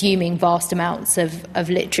consuming vast amounts of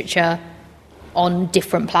literature on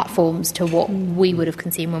different platforms to what we would have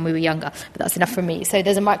consumed when we were younger. But that's enough from me. So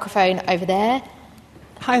there's a microphone over there.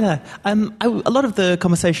 Hi there. A lot of the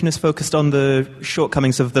conversation is focused on the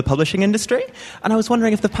shortcomings of the publishing industry, and I was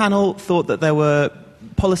wondering if the panel thought that there were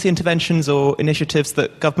policy interventions or initiatives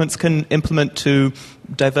that governments can implement to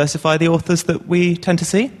diversify the authors that we tend to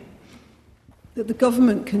see? That the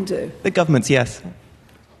government can do? The governments, yes.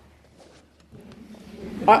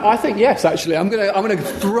 I think yes, actually. I'm going to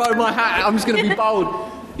throw my hat. I'm just going to be bold.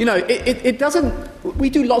 It doesn't...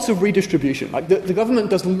 We do lots of redistribution. Like the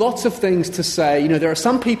government does lots of things to say, there are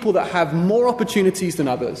some people that have more opportunities than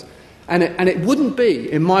others. And it wouldn't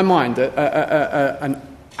be, in my mind, an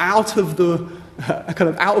out of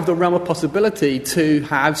the realm of possibility to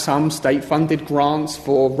have some state-funded grants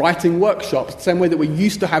for writing workshops, the same way that we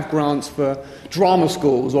used to have grants for drama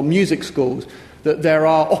schools or music schools, that there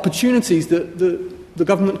are opportunities that the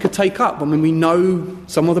government could take up. We know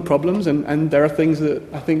some of the problems, and there are things that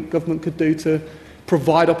I think government could do to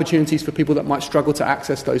provide opportunities for people that might struggle to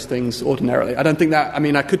access those things ordinarily. I don't think that...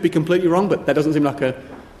 I could be completely wrong, but that doesn't seem like a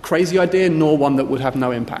crazy idea, nor one that would have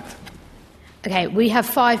no impact. Okay, we have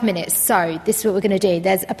 5 minutes, so this is what we're going to do.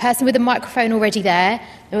 There's a person with a microphone already there,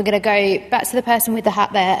 and we're going to go back to the person with the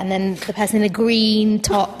hat there, and then the person in the green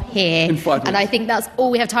top here. In 5 minutes. And I think that's all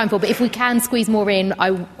we have time for, but if we can squeeze more in,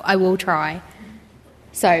 I will try.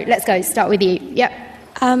 So let's go, start with you. Yep.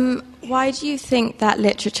 Why do you think that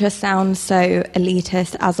literature sounds so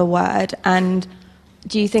elitist as a word? And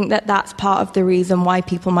do you think that that's part of the reason why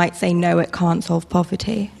people might say, no, it can't solve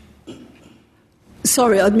poverty?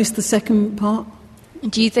 Sorry, I missed the second part.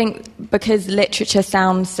 Do you think because literature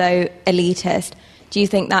sounds so elitist, do you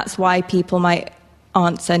think that's why people might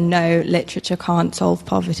answer, no, literature can't solve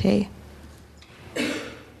poverty?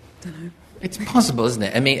 It's possible, isn't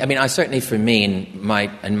it? I mean, I certainly, for me, in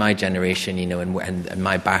my generation, and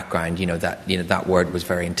my background, that word was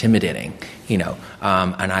very intimidating, and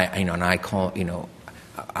I call,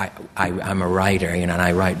 I'm a writer, and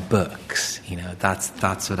I write books,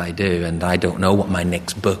 that's what I do, and I don't know what my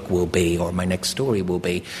next book will be or my next story will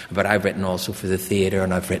be, but I've written also for the theatre,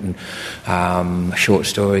 and I've written short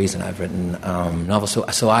stories, and I've written novels,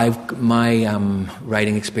 so my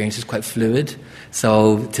writing experience is quite fluid.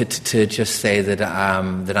 So to just say that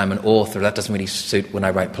I'm an author, that doesn't really suit when I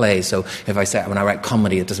write plays. So if I say when I write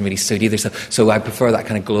comedy, it doesn't really suit either. So I prefer that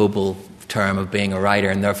kind of global term of being a writer,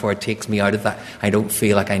 and therefore it takes me out of that. I don't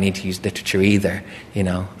feel like I need to use literature either,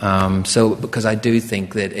 So because I do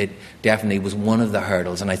think that it definitely was one of the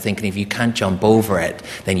hurdles, and I think if you can't jump over it,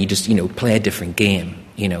 then you just play a different game.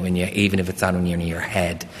 Even if it's out in your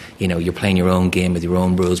head, you're playing your own game with your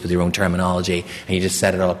own rules, with your own terminology, and you just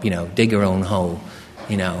set it up, dig your own hole,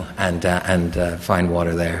 and find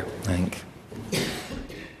water there, I think.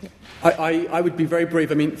 I would be very brief.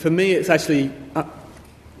 For me, it's actually,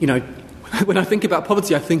 when I think about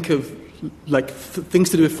poverty, I think of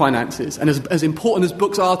things to do with finances. And as important as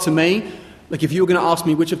books are to me, if you were going to ask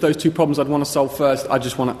me which of those two problems I'd want to solve first, I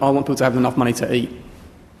want people to have enough money to eat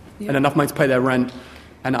and enough money to pay their rent.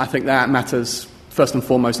 And I think that matters first and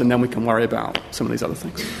foremost, and then we can worry about some of these other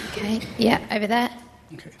things. Okay, yeah, over there.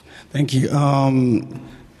 Okay, thank you.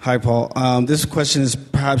 Hi, Paul. This question is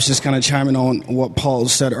perhaps just kind of chiming on what Paul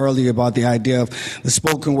said earlier about the idea of the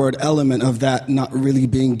spoken word element of that not really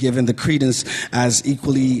being given the credence as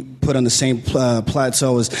equally put on the same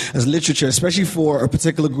plateau as literature, especially for a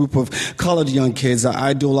particular group of colored young kids.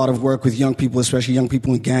 I do a lot of work with young people, especially young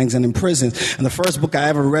people in gangs and in prisons. And the first book I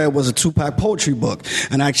ever read was a Tupac poetry book.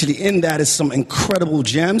 And actually in that is some incredible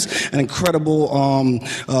gems and incredible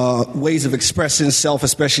ways of expressing self,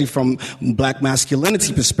 especially from black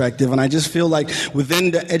masculinity perspective. And I just feel like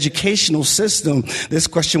within the educational system, this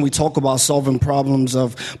question we talk about solving problems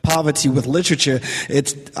of poverty with literature,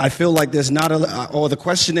 I feel like there's not or the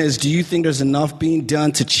question is, do you think there's enough being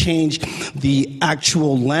done to change the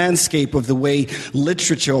actual landscape of the way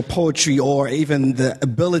literature or poetry or even the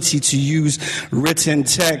ability to use written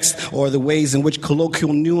text or the ways in which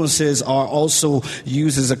colloquial nuances are also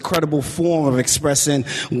used as a credible form of expressing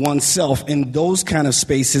oneself in those kind of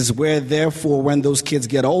spaces where therefore when those kids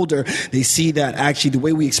get older, they see that actually the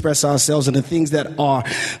way we express ourselves and the things that are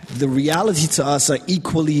the reality to us are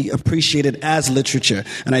equally appreciated as literature.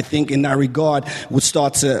 And I think in that regard would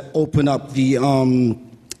start to open up the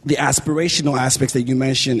aspirational aspects that you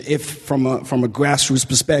mentioned, if from a grassroots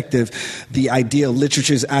perspective, the idea of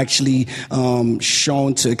literature is actually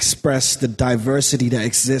shown to express the diversity that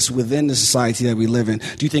exists within the society that we live in.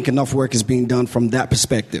 Do you think enough work is being done from that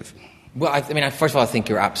perspective? Well, I mean, first of all, I think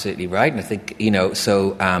you're absolutely right. And I think,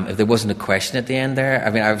 so if there wasn't a question at the end there, I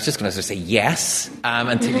mean, I was just going to say yes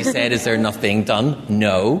until you said, is there enough being done?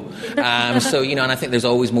 No. And I think there's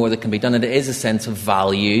always more that can be done. And it is a sense of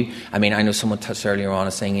value. I mean, I know someone touched earlier on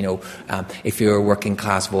as saying, if you're a working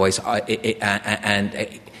class voice,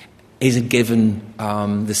 is it given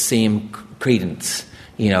the same credence?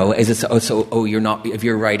 Is it you're not, if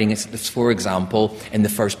you're writing, it's for example, in the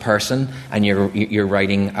first person and you're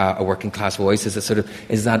writing a working class voice,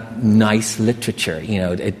 is that nice literature?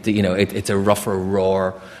 It's a rougher,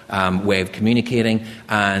 raw way of communicating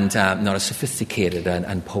and not as sophisticated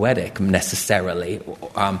and poetic necessarily.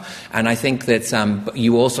 And I think that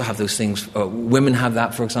you also have those things, women have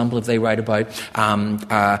that, for example, if they write about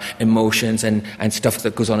emotions and stuff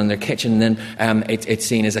that goes on in their kitchen, then it's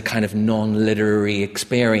seen as a kind of non-literary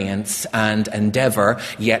experience and endeavour.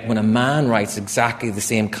 Yet when a man writes exactly the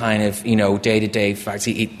same kind of day-to-day facts,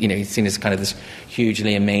 he's seen as kind of this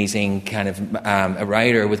hugely amazing kind of a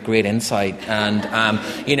writer with great insight, and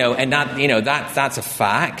and that's a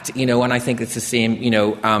fact. And I think it's the same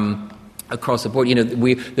across the board.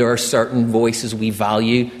 There are certain voices we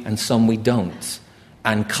value and some we don't.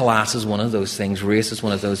 And class is one of those things. Race is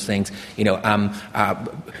one of those things.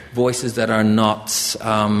 Voices that are not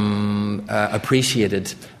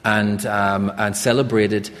appreciated and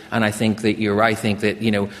celebrated. And I think that you're right. I think that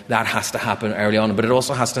that has to happen early on, but it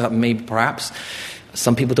also has to happen. Maybe perhaps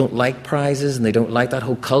some people don't like prizes and they don't like that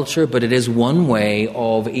whole culture, but it is one way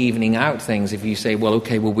of evening out things. If you say, we're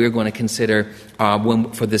going to consider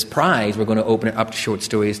for this prize, we're going to open it up to short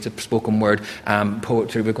stories, to spoken word,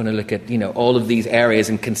 poetry. We're going to look at all of these areas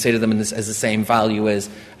and consider them as the same value as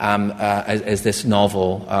this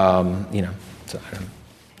novel. So I don't know.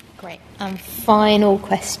 Great. Final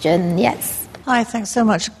question. Yes. Hi, thanks so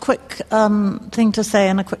much. A quick thing to say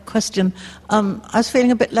and a quick question. I was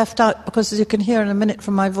feeling a bit left out because, as you can hear in a minute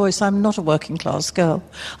from my voice, I'm not a working class girl.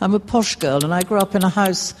 I'm a posh girl, and I grew up in a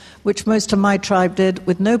house which most of my tribe did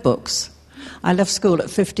with no books. I left school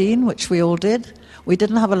at 15, which we all did. We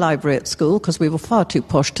didn't have a library at school because we were far too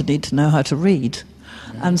posh to need to know how to read.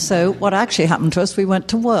 And so what actually happened to us, we went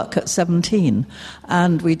to work at 17,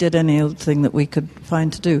 and we did any old thing that we could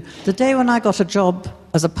find to do. The day when I got a job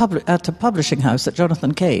as at a publishing house at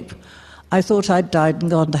Jonathan Cape, I thought I'd died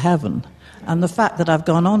and gone to heaven. And the fact that I've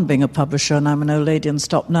gone on being a publisher and I'm an old lady and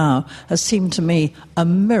stopped now has seemed to me a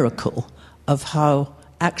miracle of how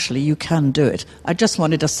actually you can do it. I just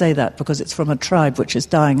wanted to say that because it's from a tribe which is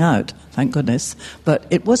dying out, thank goodness. But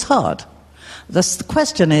it was hard. The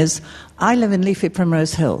question is, I live in Leafy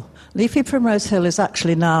Primrose Hill. Leafy Primrose Hill is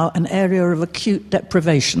actually now an area of acute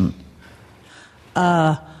deprivation.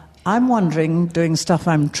 I'm wondering, doing stuff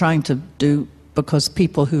I'm trying to do because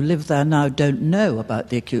people who live there now don't know about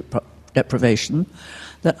the acute deprivation,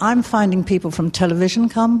 that I'm finding people from television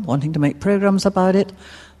come wanting to make programs about it.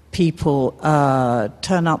 People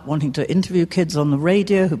turn up wanting to interview kids on the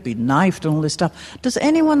radio who've been knifed and all this stuff. Does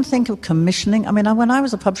anyone think of commissioning? I mean, when I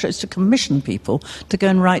was a publisher, I used to commission people to go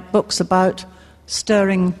and write books about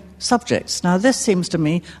stirring subjects. Now, this seems to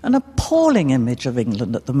me an appalling image of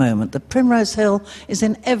England at the moment. The Primrose Hill is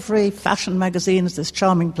in every fashion magazine as this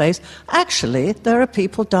charming place. Actually, there are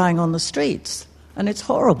people dying on the streets, and it's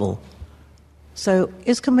horrible. So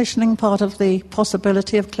is commissioning part of the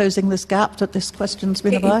possibility of closing this gap that this question's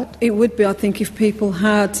been about? It would be, I think, if people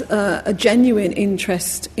had a genuine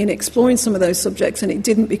interest in exploring some of those subjects and it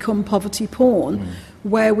didn't become poverty porn,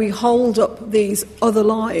 where we hold up these other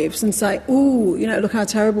lives and say, ooh, you know, look how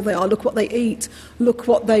terrible they are, look what they eat, look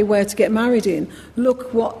what they wear to get married in,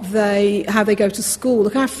 look how they go to school,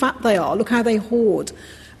 look how fat they are, look how they hoard.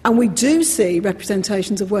 And we do see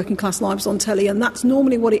representations of working class lives on telly, and that's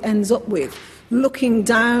normally what it ends up with. Looking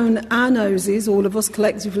down our noses, all of us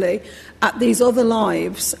collectively, at these other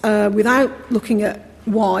lives without looking at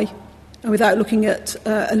why and without looking at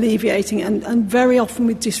alleviating and very often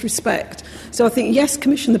with disrespect. So I think, yes,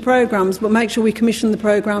 commission the programmes, but make sure we commission the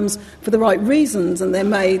programmes for the right reasons and they're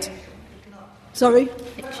made... Sorry?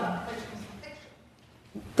 Fiction.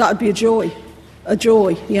 That would be a joy. A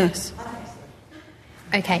joy, yes.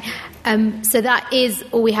 Okay, so that is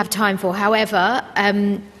all we have time for. However,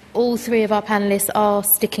 all three of our panellists are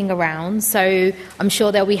sticking around, so I'm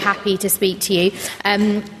sure they'll be happy to speak to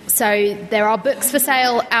you. So there are books for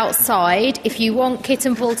sale outside. If you want Kit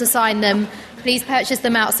and Paul to sign them, please purchase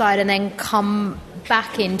them outside and then come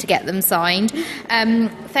back in to get them signed.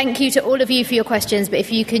 Thank you to all of you for your questions, but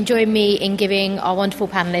if you can join me in giving our wonderful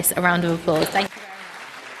panellists a round of applause. Thank you.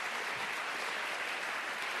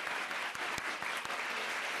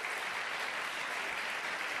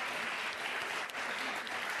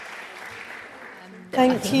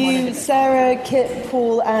 Thank you, Sarah, Kit,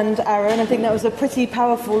 Paul and Aaron. I think that was a pretty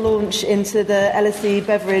powerful launch into the LSE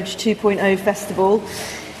Beveridge 2.0 Festival.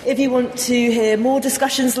 If you want to hear more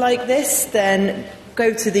discussions like this, then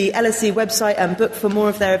go to the LSE website and book for more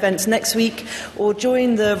of their events next week, or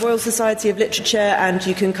join the Royal Society of Literature and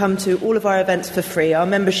you can come to all of our events for free. Our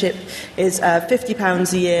membership is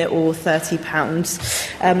 £50 a year or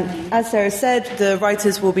 £30. As Sarah said, the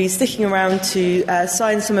writers will be sticking around to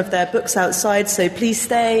sign some of their books outside, so please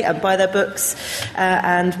stay and buy their books.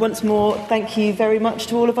 And once more, thank you very much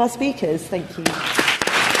to all of our speakers. Thank you.